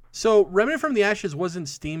game? So Remnant from the Ashes wasn't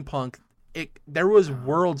steampunk. There was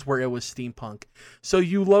worlds where it was steampunk. So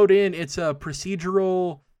you load in, it's a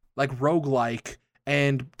procedural, like roguelike,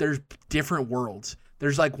 and there's different worlds.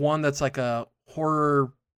 There's like one that's like a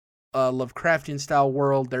horror Lovecraftian style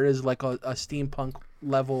world. There is like a steampunk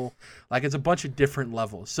level. Like, it's a bunch of different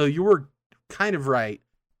levels. So you were kind of right,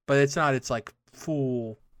 but it's not. It's like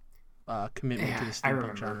full commitment to the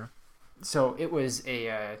steampunk genre. So it was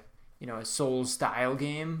a a Souls style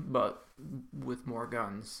game, but with more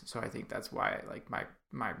guns. So I think that's why like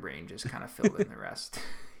my brain just kind of filled in the rest.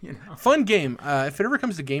 Fun game. If it ever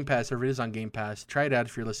comes to Game Pass, or if it is on Game Pass, try it out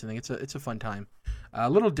if you're listening. It's a fun time. A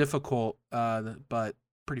little difficult, but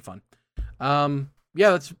pretty fun.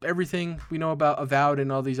 Yeah, that's everything we know about Avowed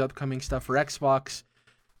and all these upcoming stuff for Xbox.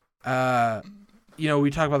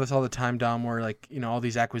 We talk about this all the time, Dom, where like, all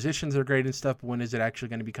these acquisitions are great and stuff, but when is it actually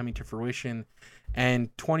going to be coming to fruition? And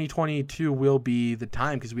 2022 will be the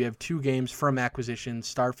time, because we have 2 games from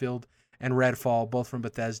acquisitions, Starfield and Redfall, both from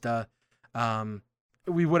Bethesda.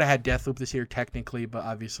 We would have had Deathloop this year technically, but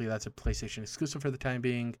obviously that's a PlayStation exclusive for the time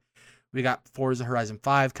being. We got Forza Horizon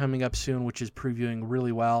 5 coming up soon, which is previewing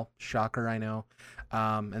really well. Shocker, I know.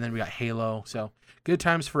 And then we got Halo. So good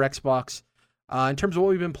times for Xbox. In terms of what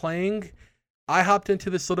we've been playing, I hopped into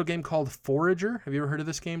this little game called Forager. Have you ever heard of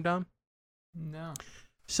this game, Dom? No.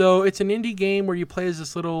 So it's an indie game where you play as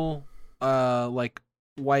this little like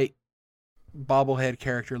white bobblehead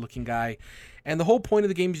character looking guy. And the whole point of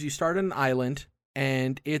the game is you start on an island,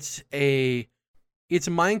 and it's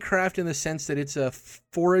Minecraft in the sense that it's a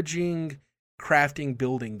foraging, crafting,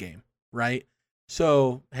 building game, right?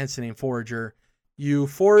 So hence the name Forager. You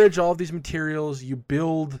forage all of these materials, you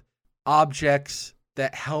build objects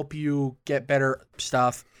that help you get better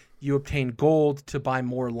stuff. You obtain gold to buy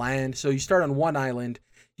more land. So you start on one island.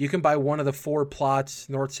 You can buy one of the 4 plots,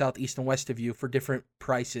 north, south, east, and west of you, for different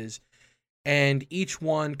prices. And each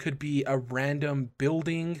one could be a random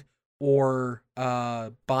building or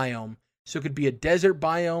biome. So it could be a desert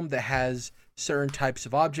biome that has certain types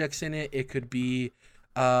of objects in it. It could be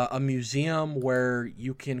a museum where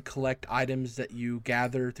you can collect items that you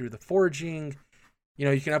gather through the foraging.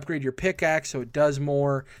 You can upgrade your pickaxe so it does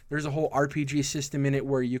more. There's a whole RPG system in it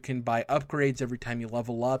where you can buy upgrades every time you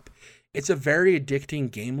level up. It's a very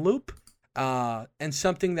addicting game loop, and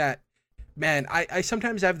something that, man, I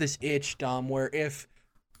sometimes have this itch, Dom, where if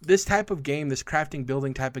this type of game, this crafting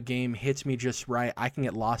building type of game hits me just right, I can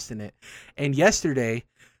get lost in it. And yesterday,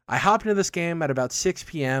 I hopped into this game at about 6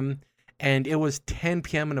 p.m., and it was 10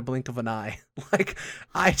 p.m. in a blink of an eye. Like,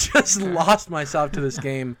 I just lost myself to this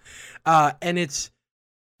game. And it's,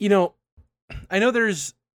 I know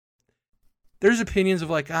there's opinions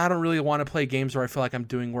of like, I don't really want to play games where I feel like I'm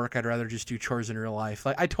doing work. I'd rather just do chores in real life.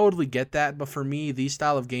 Like, I totally get that. But for me, these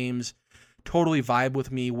style of games totally vibe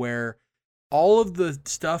with me, where all of the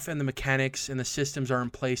stuff and the mechanics and the systems are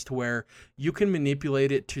in place to where you can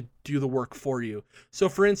manipulate it to do the work for you. So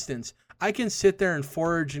for instance, I can sit there and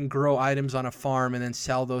forage and grow items on a farm and then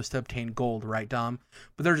sell those to obtain gold, right, Dom?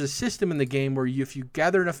 But there's a system in the game where if you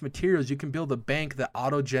gather enough materials, you can build a bank that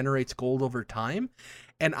auto-generates gold over time.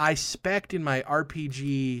 And I spec'd in my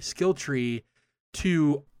RPG skill tree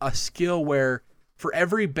to a skill where for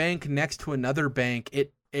every bank next to another bank,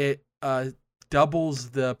 it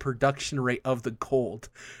doubles the production rate of the gold.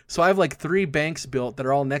 So I have like 3 banks built that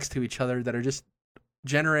are all next to each other that are just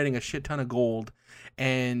generating a shit ton of gold,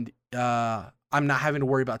 and I'm not having to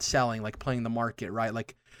worry about selling, like playing the market, right?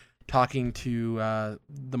 Like talking to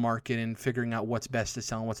the market and figuring out what's best to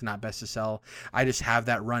sell and what's not best to sell. I just have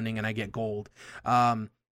that running and I get gold. I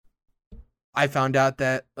found out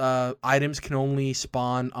that items can only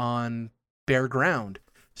spawn on bare ground.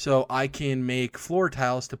 So I can make floor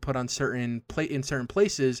tiles to put on certain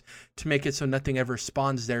places to make it so nothing ever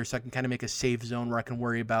spawns there. So I can kind of make a safe zone where I can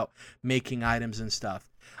worry about making items and stuff.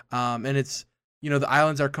 And it's, the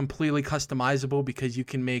islands are completely customizable because you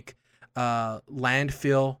can make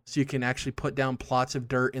landfill. So you can actually put down plots of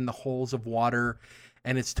dirt in the holes of water,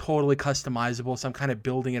 and it's totally customizable. So I'm kind of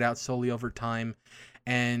building it out slowly over time.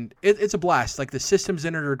 And it's a blast. Like, the systems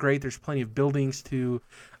in it are great. There's plenty of buildings to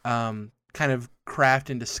kind of craft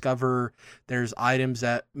and discover. There's items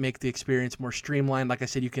that make the experience more streamlined. Like I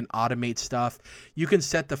said, you can automate stuff. You can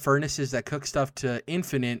set the furnaces that cook stuff to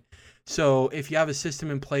infinite. So if you have a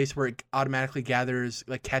system in place where it automatically gathers,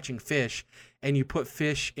 like catching fish, and you put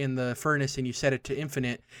fish in the furnace and you set it to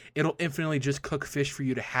infinite, it'll infinitely just cook fish for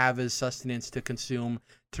you to have as sustenance to consume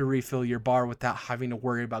to refill your bar without having to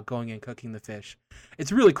worry about going and cooking the fish.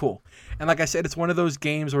 It's really cool. And like I said, it's one of those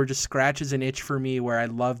games where it just scratches an itch for me, where I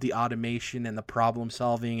love the automation and the problem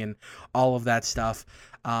solving and all of that stuff.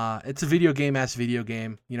 It's a video game.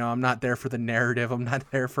 I'm not there for the narrative. I'm not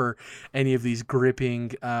there for any of these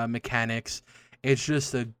gripping mechanics. It's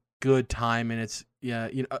just a good time, and it's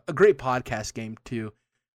a great podcast game too,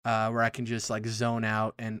 where I can just like zone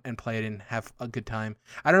out and play it and have a good time.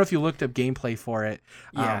 I don't know if you looked up gameplay for it.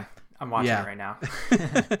 Yeah, I'm watching it right now.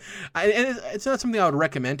 And it's not something I would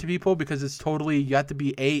recommend to people, because it's totally, you have to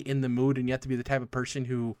be in the mood, and you have to be the type of person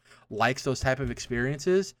who likes those type of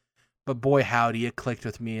experiences. But boy, howdy, it clicked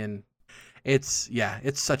with me, and it's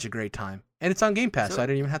such a great time, and it's on Game Pass, so I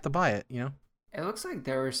didn't even have to buy it. It looks like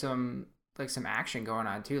there was some action going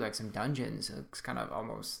on too, like some dungeons. It looks kind of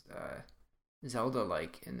almost Zelda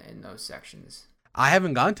like in those sections. I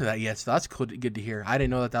haven't gone to that yet, so that's cool. Good to hear. I didn't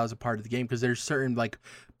know that was a part of the game because there's certain like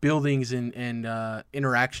buildings and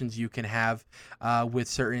interactions you can have with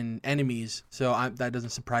certain enemies. So that doesn't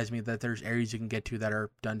surprise me that there's areas you can get to that are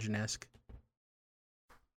dungeon-esque.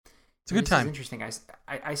 It's a good time. It's interesting.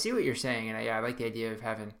 I see what you're saying, and I like the idea of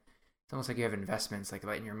having. It's almost like you have investments, like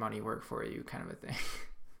letting your money work for you, kind of a thing.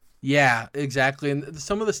 Yeah, exactly. And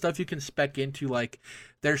some of the stuff you can spec into, like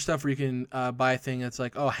there's stuff where you can buy a thing that's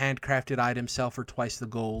like, oh, handcrafted items sell for twice the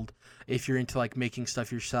gold. If you're into like making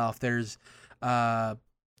stuff yourself, there's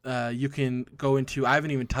you can go into, I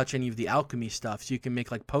haven't even touched any of the alchemy stuff, so you can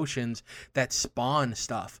make like potions that spawn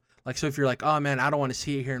stuff. Like, so if you're like, oh man, I don't want to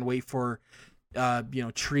sit here and wait for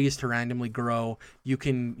trees to randomly grow, you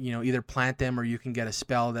can either plant them or you can get a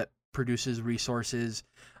spell that produces resources.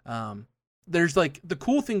 There's like the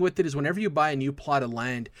cool thing with it is whenever you buy a new plot of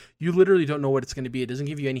land, you literally don't know what it's going to be. It doesn't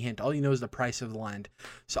give you any hint. All you know is the price of the land.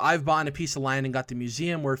 So I've bought a piece of land and got the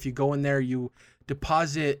museum where if you go in there, you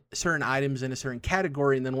deposit certain items in a certain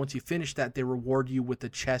category, and then once you finish that, they reward you with a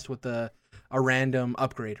chest with a random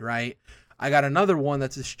upgrade, right? I got another one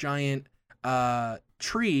that's this giant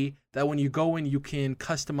tree that when you go in, you can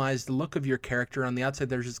customize the look of your character. On the outside,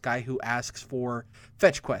 there's this guy who asks for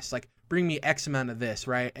fetch quests, like bring me X amount of this,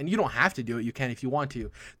 right? And you don't have to do it. You can if you want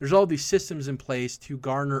to. There's all these systems in place to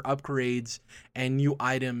garner upgrades and new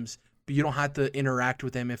items, but you don't have to interact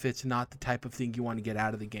with them if it's not the type of thing you want to get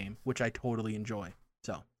out of the game, which I totally enjoy.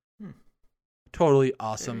 So, totally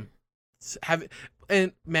awesome.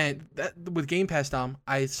 And man, with Game Pass, Dom,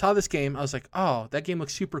 I saw this game. I was like, oh, that game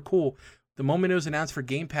looks super cool. The moment it was announced for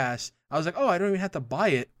Game Pass, I was like, oh, I don't even have to buy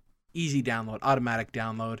it. Easy download, automatic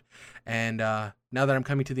download. And now that I'm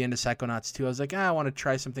coming to the end of Psychonauts 2, I was like, I want to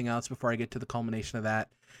try something else before I get to the culmination of that.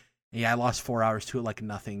 And yeah, I lost 4 hours to it like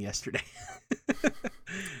nothing yesterday.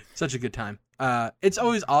 Such a good time. It's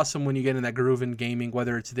always awesome when you get in that groove in gaming,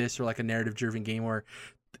 whether it's this or like a narrative-driven game where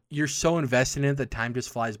you're so invested in it that time just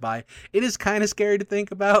flies by. It is kind of scary to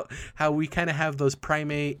think about how we kind of have those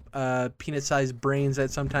primate peanut-sized brains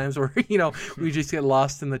that sometimes where, we just get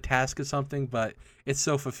lost in the task of something, but it's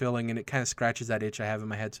so fulfilling and it kind of scratches that itch I have in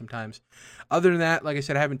my head sometimes. Other than that, like I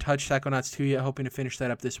said, I haven't touched Psychonauts 2 yet, hoping to finish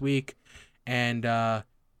that up this week. And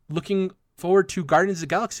looking forward to Guardians of the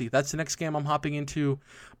Galaxy. That's the next game I'm hopping into.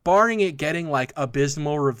 Barring it getting like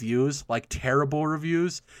abysmal reviews, like terrible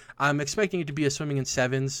reviews, I'm expecting it to be a swimming in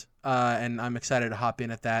sevens, and I'm excited to hop in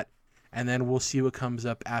at that. And then we'll see what comes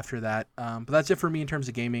up after that. But that's it for me in terms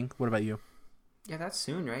of gaming. What about you? Yeah, that's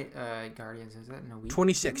soon, right? Guardians, is that in a week?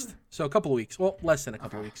 26th. So a couple of weeks. Well, less than a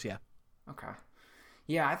couple of weeks, yeah. Okay.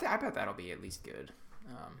 Yeah, I bet that'll be at least good.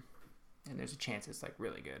 And there's a chance it's like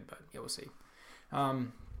really good, but yeah, we'll see.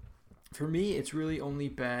 For me, it's really only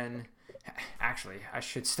been... Actually, I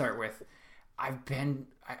should start with...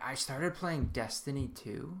 I started playing Destiny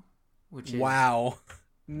 2, which is... Wow.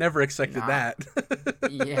 Never expected that.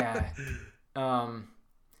 Yeah.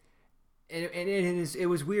 It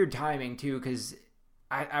was weird timing, too, because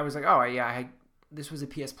I was like, oh, yeah, this was a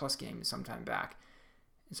PS Plus game sometime back.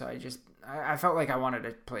 So I felt like I wanted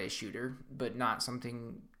to play a shooter, but not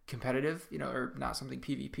something competitive, or not something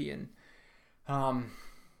PvP. And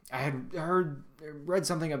I had read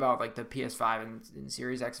something about like the PS5 and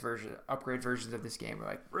Series X upgrade versions of this game were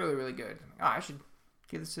like really, really good. Oh, I should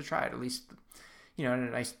give this a try. At least, in a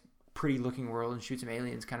nice, pretty looking world and shoot some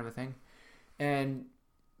aliens, kind of a thing. And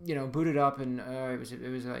booted up, and it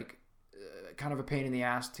was like kind of a pain in the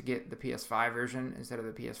ass to get the PS5 version instead of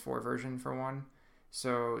the PS4 version for one.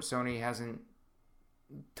 So Sony hasn't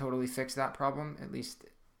totally fixed that problem, at least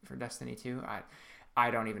for Destiny 2.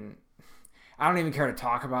 I don't even care to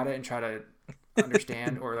talk about it and try to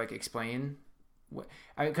understand or like explain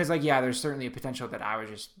because there's certainly a potential that I was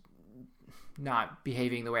just not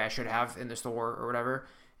behaving the way I should have in the store or whatever,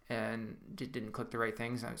 and didn't click the right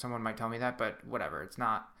things. Someone might tell me that, but whatever. It's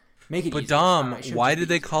not. Make it. But easy. Dom, why did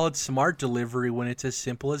they call it smart delivery when it's as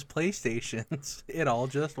simple as PlayStation's? It all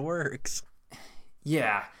just works.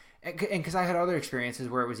 Yeah, and because I had other experiences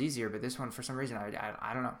where it was easier, but this one for some reason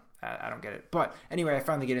I don't know. I don't get it. But anyway, I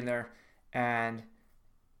finally get in there. And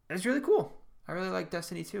it's really cool. I really like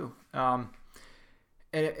Destiny 2.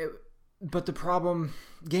 But the problem,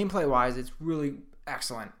 gameplay-wise, it's really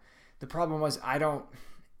excellent. The problem was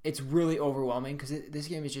it's really overwhelming because this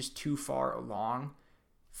game is just too far along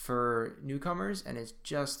for newcomers, and it's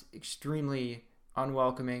just extremely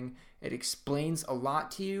unwelcoming. It explains a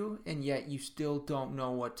lot to you, and yet you still don't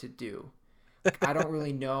know what to do. I don't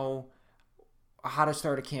really know how to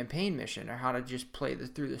start a campaign mission or how to just play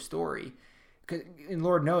through the story. And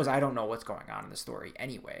Lord knows I don't know what's going on in the story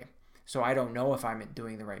anyway. So I don't know if I'm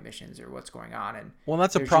doing the right missions or what's going on. And well,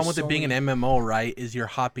 that's a problem with it being an MMO, right? Is you're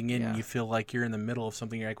hopping in and you feel like you're in the middle of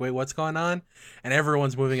something. You're like, wait, what's going on? And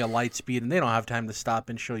everyone's moving at light speed and they don't have time to stop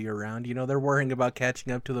and show you around. You know, they're worrying about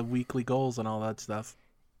catching up to the weekly goals and all that stuff.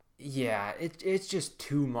 Yeah, it's just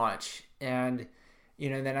too much. And, you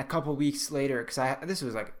know, then a couple weeks later, because this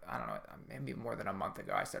was like, I don't know, maybe more than a month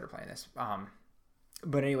ago I started playing this.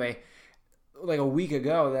 But anyway, like a week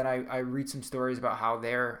ago, then I read some stories about how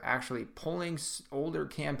they're actually pulling older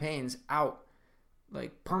campaigns out,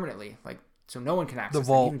 like permanently, like so no one can access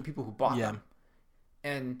them, even people who bought them.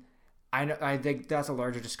 And I think that's a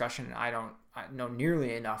larger discussion. I don't know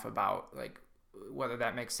nearly enough about like whether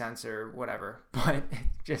that makes sense or whatever. But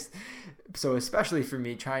just so especially for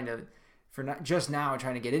me trying to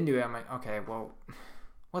get into it, I'm like, okay, well,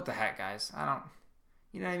 what the heck, guys?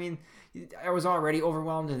 You know what I mean? I was already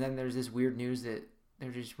overwhelmed, and then there's this weird news that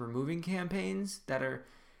they're just removing campaigns that are,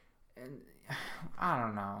 and I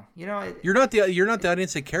don't know. You know, you're not the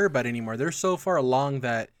audience they care about anymore. They're so far along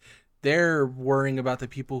that they're worrying about the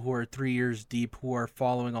people who are 3 years deep, who are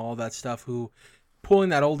following all that stuff, who pulling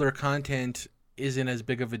that older content isn't as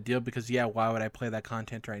big of a deal because why would I play that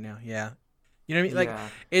content right now? Yeah. You know what I mean? Like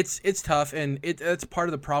it's tough, and that's part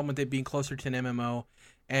of the problem with it being closer to an MMO.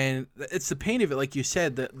 And it's the pain of it, like you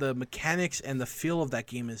said, the mechanics and the feel of that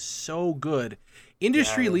game is so good.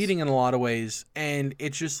 Industry leading in a lot of ways. And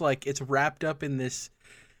it's just like it's wrapped up in this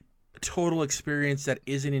total experience that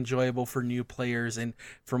isn't enjoyable for new players. And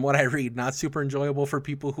from what I read, not super enjoyable for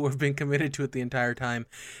people who have been committed to it the entire time.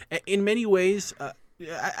 In many ways,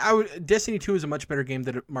 Destiny 2 is a much better game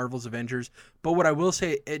than Marvel's Avengers, but what I will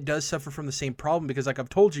say, it does suffer from the same problem because, like I've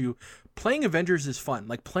told you, playing Avengers is fun.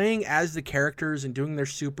 Like playing as the characters and doing their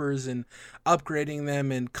supers and upgrading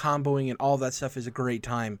them and comboing and all that stuff is a great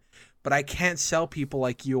time. But I can't sell people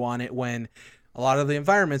like you on it when a lot of the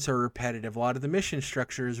environments are repetitive, a lot of the mission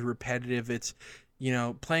structure is repetitive. It's, you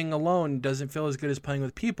know, playing alone doesn't feel as good as playing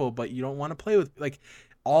with people, but you don't want to play with like.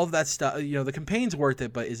 All of that stuff, you know, the campaign's worth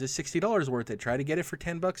it, but is it $60 worth it? Try to get it for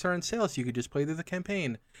 $10 or on sale so you could just play through the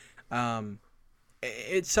campaign.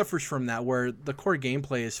 It suffers from that where the core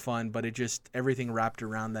gameplay is fun, but it just, everything wrapped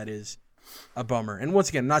around that is a bummer. And once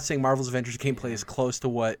again, I'm not saying Marvel's Avengers gameplay is close to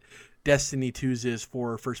what Destiny 2's is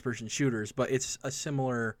for first-person shooters, but it's a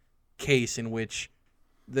similar case in which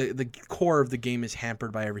the core of the game is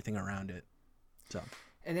hampered by everything around it. So.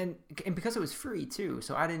 And because it was free too,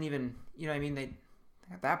 so I didn't even, you know what I mean, they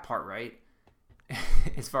that part right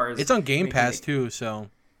as far as it's on Game Pass too, so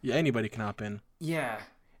anybody can hop in. Yeah.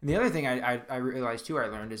 And the other thing I realized too, I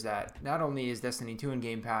learned is that not only is Destiny 2 in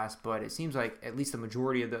Game Pass, but it seems like at least the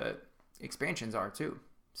majority of the expansions are too.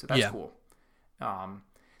 So that's cool.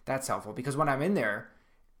 That's helpful because when I'm in there,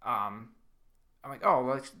 I'm like, oh,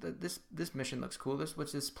 well, this mission looks cool.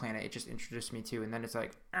 What's this planet? It just introduced me to, and then it's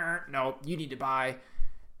like, no, you need to buy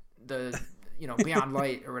the Beyond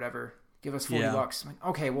Light or whatever. Give us $40. I'm like,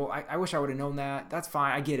 okay, well, I wish I would have known that. That's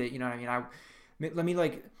fine. I get it. You know what I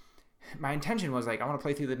mean? My intention was like, I want to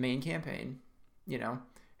play through the main campaign, you know,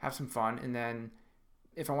 have some fun. And then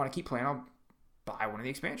if I want to keep playing, I'll buy one of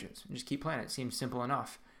the expansions and just keep playing. It seemed simple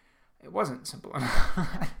enough. It wasn't simple enough.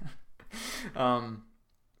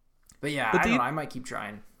 But yeah, I don't know. I might keep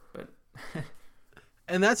trying, but.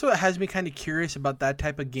 And that's what has me kind of curious about that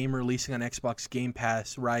type of game releasing on Xbox Game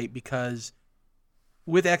Pass, right? Because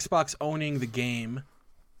with Xbox owning the game,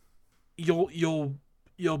 you'll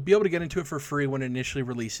be able to get into it for free when it initially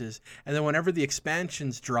releases, and then whenever the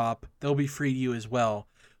expansions drop, they'll be free to you as well.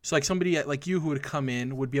 So like somebody like you who would come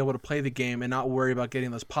in would be able to play the game and not worry about getting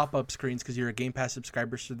those pop-up screens because you're a Game Pass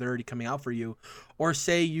subscriber, so they're already coming out for you. Or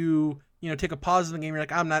say you take a pause in the game, you're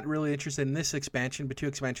like, I'm not really interested in this expansion, but 2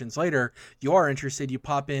 expansions later, you are interested, you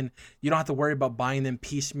pop in, you don't have to worry about buying them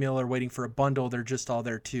piecemeal or waiting for a bundle, they're just all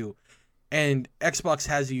there too. And Xbox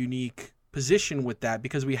has a unique position with that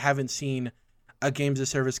because we haven't seen a games as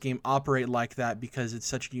a service game operate like that because it's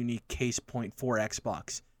such a unique case point for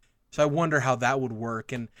Xbox. So I wonder how that would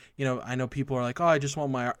work. And, I know people are like, oh, I just want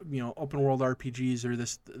my, open world RPGs or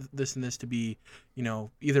this and this to be,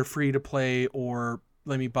 either free to play or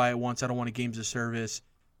let me buy it once. I don't want a games as a service.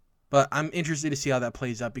 But I'm interested to see how that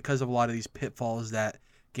plays out because of a lot of these pitfalls that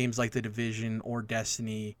games like The Division or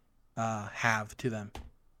Destiny have to them.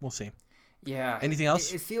 We'll see. Yeah. Anything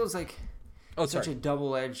else? It feels like such a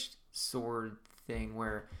double-edged sword thing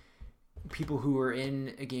where people who are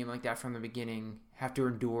in a game like that from the beginning have to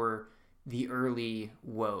endure the early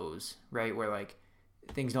woes, right? Where like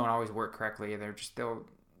things don't always work correctly. They're still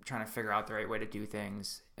trying to figure out the right way to do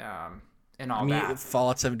things. and all I mean, that.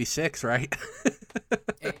 Fallout 76, right?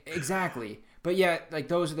 Exactly. But yet, like,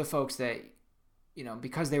 those are the folks that, you know,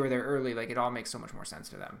 because they were there early, like, it all makes so much more sense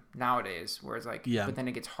to them nowadays. Whereas, like, but then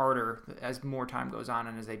it gets harder as more time goes on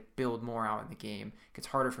and as they build more out in the game. It gets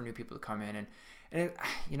harder for new people to come in. And it,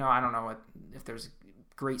 you know, I don't know if there's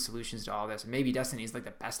great solutions to all this. Maybe Destiny is, like,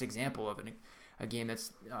 the best example of a game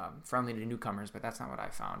that's friendly to newcomers, but that's not what I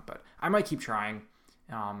found. But I might keep trying.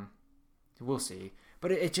 We'll see.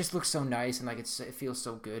 But it just looks so nice, and like it feels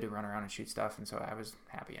so good to run around and shoot stuff, and so I was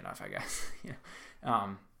happy enough, I guess.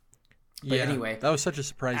 But anyway, that was such a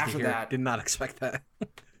surprise to hear. That, did not expect that.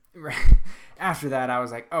 Right. After that, I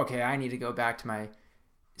was like, okay, I need to go back to my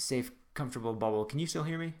safe, comfortable bubble. Can you still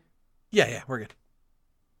hear me? Yeah, we're good.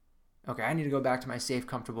 Okay, I need to go back to my safe,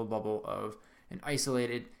 comfortable bubble of an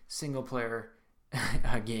isolated, single-player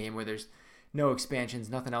game where there's no expansions,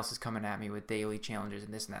 nothing else is coming at me with daily challenges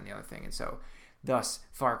and this and that and the other thing, and so... Thus,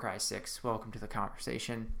 Far Cry 6. Welcome to the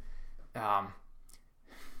conversation. The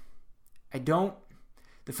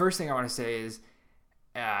first thing I want to say is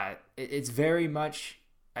it's very much,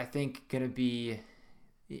 I think, going to be,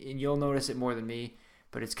 and you'll notice it more than me,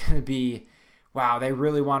 but it's going to be, wow, they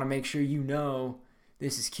really want to make sure you know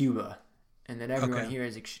this is Cuba. And that everyone here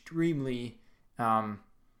is extremely Latin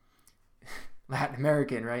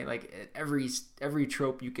American, right? Like every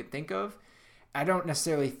trope you could think of. I don't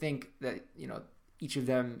necessarily think that, you know,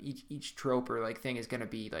 each trope or like thing is going to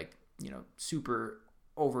be like, you know, super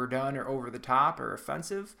overdone or over the top or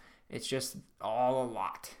offensive. It's just all a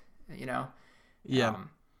lot, you know? Yeah.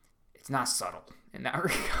 It's not subtle in that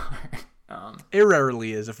regard. It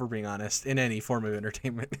rarely is, if we're being honest, in any form of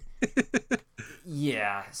entertainment.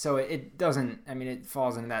 Yeah. So it doesn't, I mean, it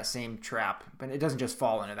falls into that same trap, but it doesn't just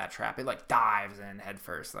fall into that trap. It like dives in head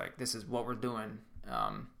first. Like, this is what we're doing.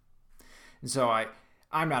 And so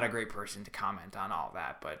I'm not a great person to comment on all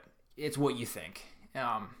that, but it's what you think,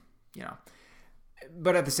 you know.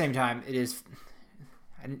 But at the same time, it is.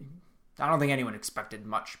 I don't think anyone expected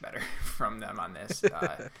much better from them on this.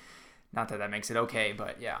 Not that makes it okay,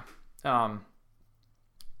 but yeah.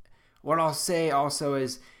 What I'll say also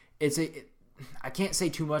is I can't say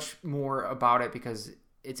too much more about it because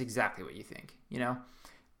it's exactly what you think. You know,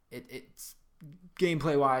 it's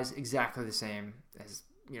gameplay wise exactly the same as,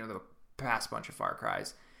 you know, the past bunch of Far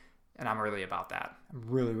Cries, and I'm really about that. I'm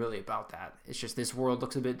really, really about that. It's just this world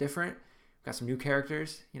looks a bit different. We've got some new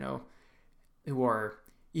characters, you know, who are,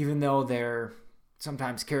 even though they're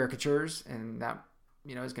sometimes caricatures, and that,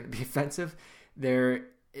 you know, is going to be offensive,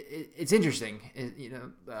 it's interesting.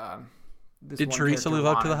 You know, did Chorizo live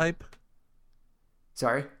up to the hype?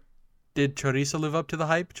 Sorry? Did Chorizo live up to the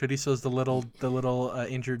hype? Chorizo's the little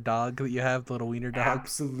injured dog that you have, the little wiener dog?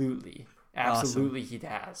 Absolutely. Absolutely, awesome. He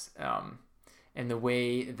has. And the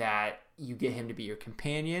way that you get him to be your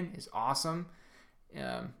companion is awesome.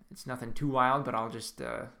 It's nothing too wild, but I'll just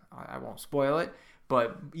I won't spoil it.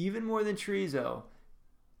 But even more than Chorizo,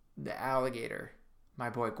 the alligator, my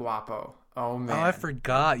boy Guapo. Oh man! Oh, I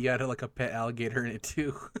forgot you had like a pet alligator in it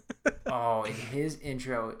too. Oh, and his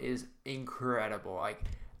intro is incredible. Like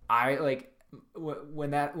when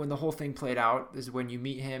the whole thing played out is when you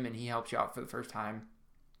meet him and he helps you out for the first time.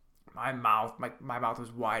 My mouth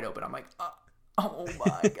was wide open. I'm like, oh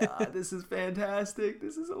my God, this is fantastic.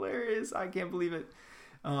 This is hilarious. I can't believe it.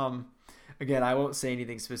 Again, I won't say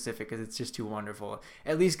anything specific because it's just too wonderful.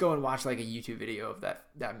 At least go and watch like a YouTube video of that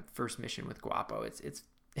first mission with Guapo.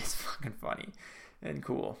 It's fucking funny and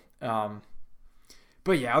cool.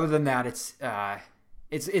 But yeah, other than that,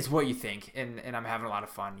 it's what you think, and I'm having a lot of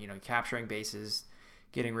fun. You know, capturing bases,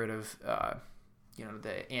 getting rid of you know,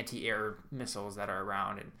 the anti-air missiles that are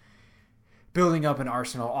around, and building up an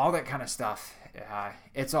arsenal, all that kind of stuff.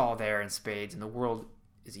 It's all there in spades, and the world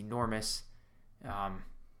is enormous.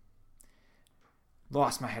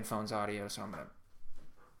 Lost my headphones audio, so I'm gonna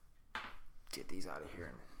get these out of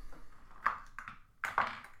here.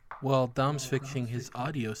 While Dom's fixing his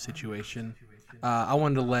audio situation, I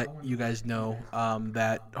wanted to let you guys know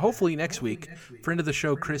that hopefully next week, friend of the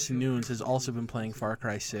show Chris Nunes has also been playing Far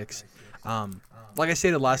Cry 6. Like I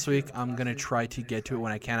stated last week, I'm going to try to get to it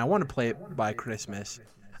when I can. I want to play it by Christmas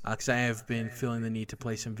because I have been feeling the need to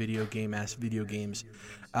play some video games.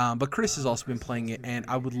 But Chris has also been playing it, and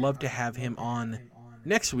I would love to have him on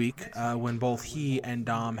next week when both he and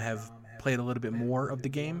Dom have played a little bit more of the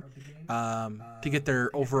game to get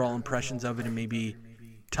their overall impressions of it and maybe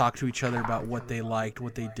talk to each other about what they liked,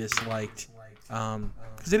 what they disliked.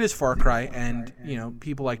 Because it is Far Cry, and you know,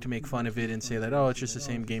 people like to make fun of it and say that, oh, it's just the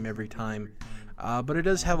same game every time. But it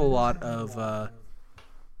does have a lot of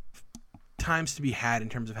times to be had in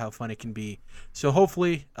terms of how fun it can be. So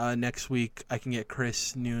hopefully next week I can get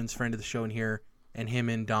Chris Nunes, friend of the show, in here, and him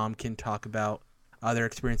and Dom can talk about their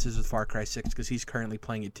experiences with Far Cry 6 because he's currently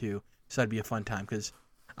playing it too. So that'd be a fun time because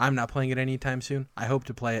I'm not playing it anytime soon. I hope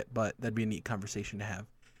to play it, but that'd be a neat conversation to have.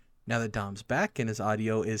 Now that Dom's back and his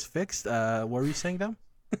audio is fixed, what were you saying, Dom?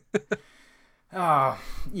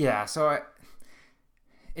 Yeah. So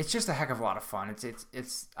it's just a heck of a lot of fun.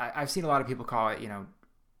 I've seen a lot of people call it,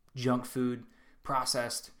 junk food,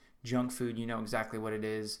 processed junk food. You know exactly what it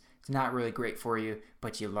is. It's not really great for you,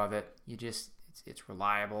 but you love it. It's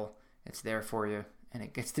reliable. It's there for you, and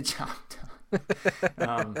it gets the job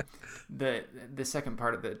done. The second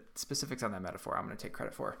part of the specifics on that metaphor, I'm going to take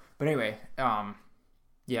credit for. But anyway,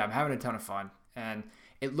 yeah, I'm having a ton of fun, and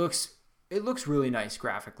it looks really nice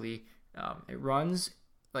graphically. It runs,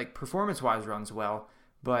 like, performance-wise runs well,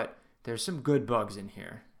 but there's some good bugs in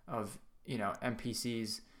here of,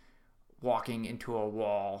 NPCs walking into a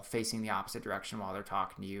wall facing the opposite direction while they're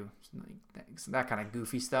talking to you. That kind of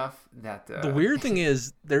goofy stuff. The weird thing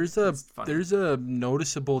is there's a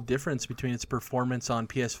noticeable difference between its performance on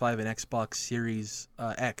PS5 and Xbox Series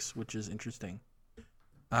X, which is interesting.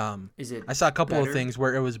 Is it? I saw a couple better? of things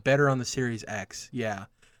where it was better on the Series X, yeah.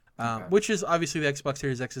 Okay. Which is obviously the Xbox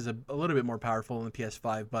Series X is a little bit more powerful than the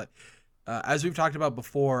PS5, but as we've talked about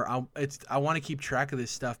before, I want to keep track of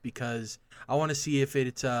this stuff because I want to see if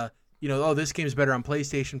it's this game's better on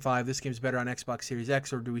PlayStation 5, this game's better on Xbox Series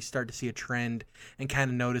X, or do we start to see a trend and kind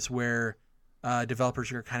of notice where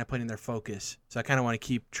developers are kind of putting their focus. So I kind of want to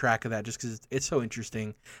keep track of that just because it's so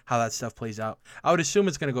interesting how that stuff plays out. I would assume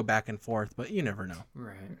it's going to go back and forth, but you never know.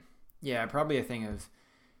 Right. Yeah, probably a thing of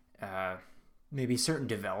maybe certain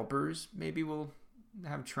developers maybe will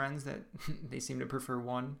have trends that they seem to prefer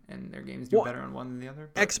one and their games do better on one than the other.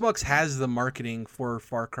 But Xbox has the marketing for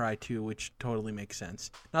Far Cry 2, which totally makes sense.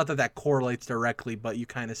 Not that correlates directly, but you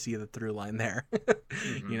kind of see the through line there.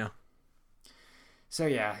 Mm-hmm. So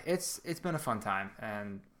yeah, it's been a fun time,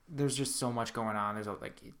 and there's just so much going on. There's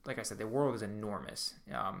like I said, the world is enormous.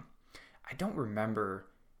 I don't remember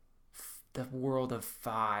the world of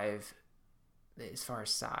 5 as far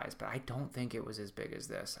as size, but I don't think it was as big as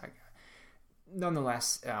this.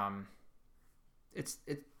 Nonetheless,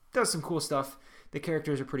 it does some cool stuff. The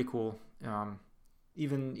characters are pretty cool.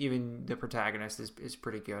 Even the protagonist is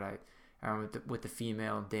pretty good. With the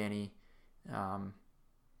female Danny.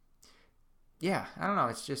 Yeah, I don't know.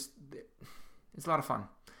 It's a lot of fun.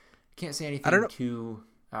 I can't say anything too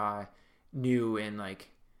new and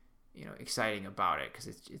exciting about it because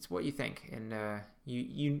it's what you think, and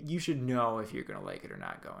you should know if you're gonna like it or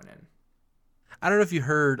not going in. I don't know if you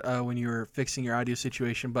heard when you were fixing your audio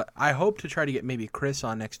situation, but I hope to try to get maybe Chris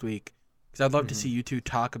on next week because I'd love to see you two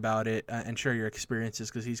talk about it and share your experiences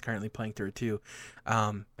because he's currently playing through it too,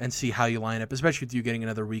 and see how you line up, especially with you getting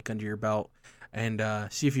another week under your belt, and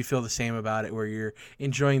see if you feel the same about it, where you're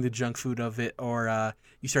enjoying the junk food of it, or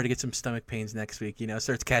you start to get some stomach pains next week,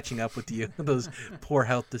 starts catching up with you, those poor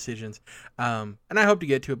health decisions. And I hope to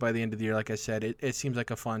get to it by the end of the year. Like I said, it seems like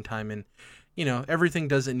a fun time, and everything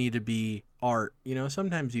doesn't need to be art.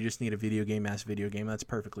 Sometimes you just need a video game. That's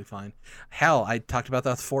perfectly fine. Hell, I talked about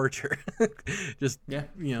that with Forager. Just,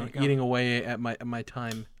 eating away at my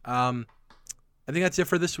time. I think that's it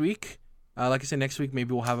for this week. Like I said, next week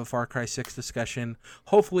maybe we'll have a Far Cry 6 discussion.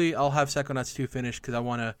 Hopefully I'll have Psychonauts 2 finished because I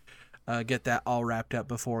want to get that all wrapped up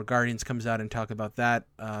before Guardians comes out and talk about that.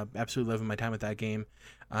 Absolutely loving my time with that game.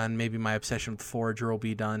 And maybe my obsession with Forager will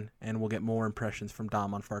be done, and we'll get more impressions from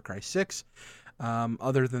Dom on Far Cry 6.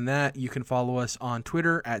 Other than that, you can follow us on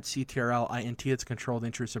Twitter at CTRLINT. It's Controlled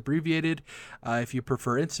Interest abbreviated. If you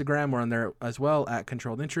prefer Instagram, we're on there as well at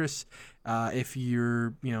Controlled Interest. If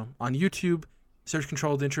you're on YouTube, search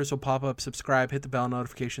Controlled Interest will pop up. Subscribe, hit the bell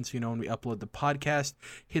notification so you know when we upload the podcast.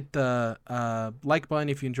 Hit the like button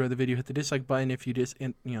if you enjoy the video. Hit the dislike button if you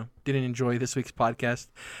didn't enjoy this week's podcast.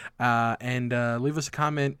 And leave us a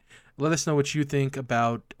comment. Let us know what you think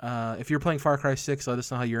about if you're playing Far Cry 6. Let us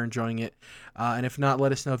know how you're enjoying it. And if not,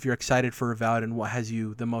 let us know if you're excited for Avowed and what has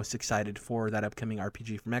you the most excited for that upcoming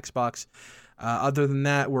RPG from Xbox. Other than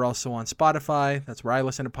that, we're also on Spotify. That's where I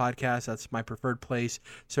listen to podcasts. That's my preferred place.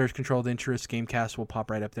 Search Controlled Interest. Gamecast will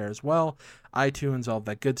pop right up there as well. iTunes, all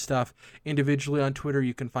that good stuff. Individually on Twitter,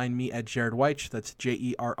 you can find me at Jared Wyche. That's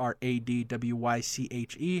JerradWyche.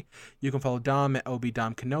 You can follow Dom at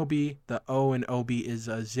ObDomKenobi. The O in Obi is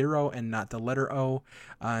a 0 and not the letter O.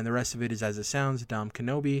 And the rest of it is as it sounds, Dom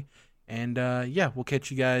Kenobi. And we'll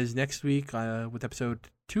catch you guys next week with episode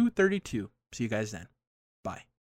 232. See you guys then. Bye.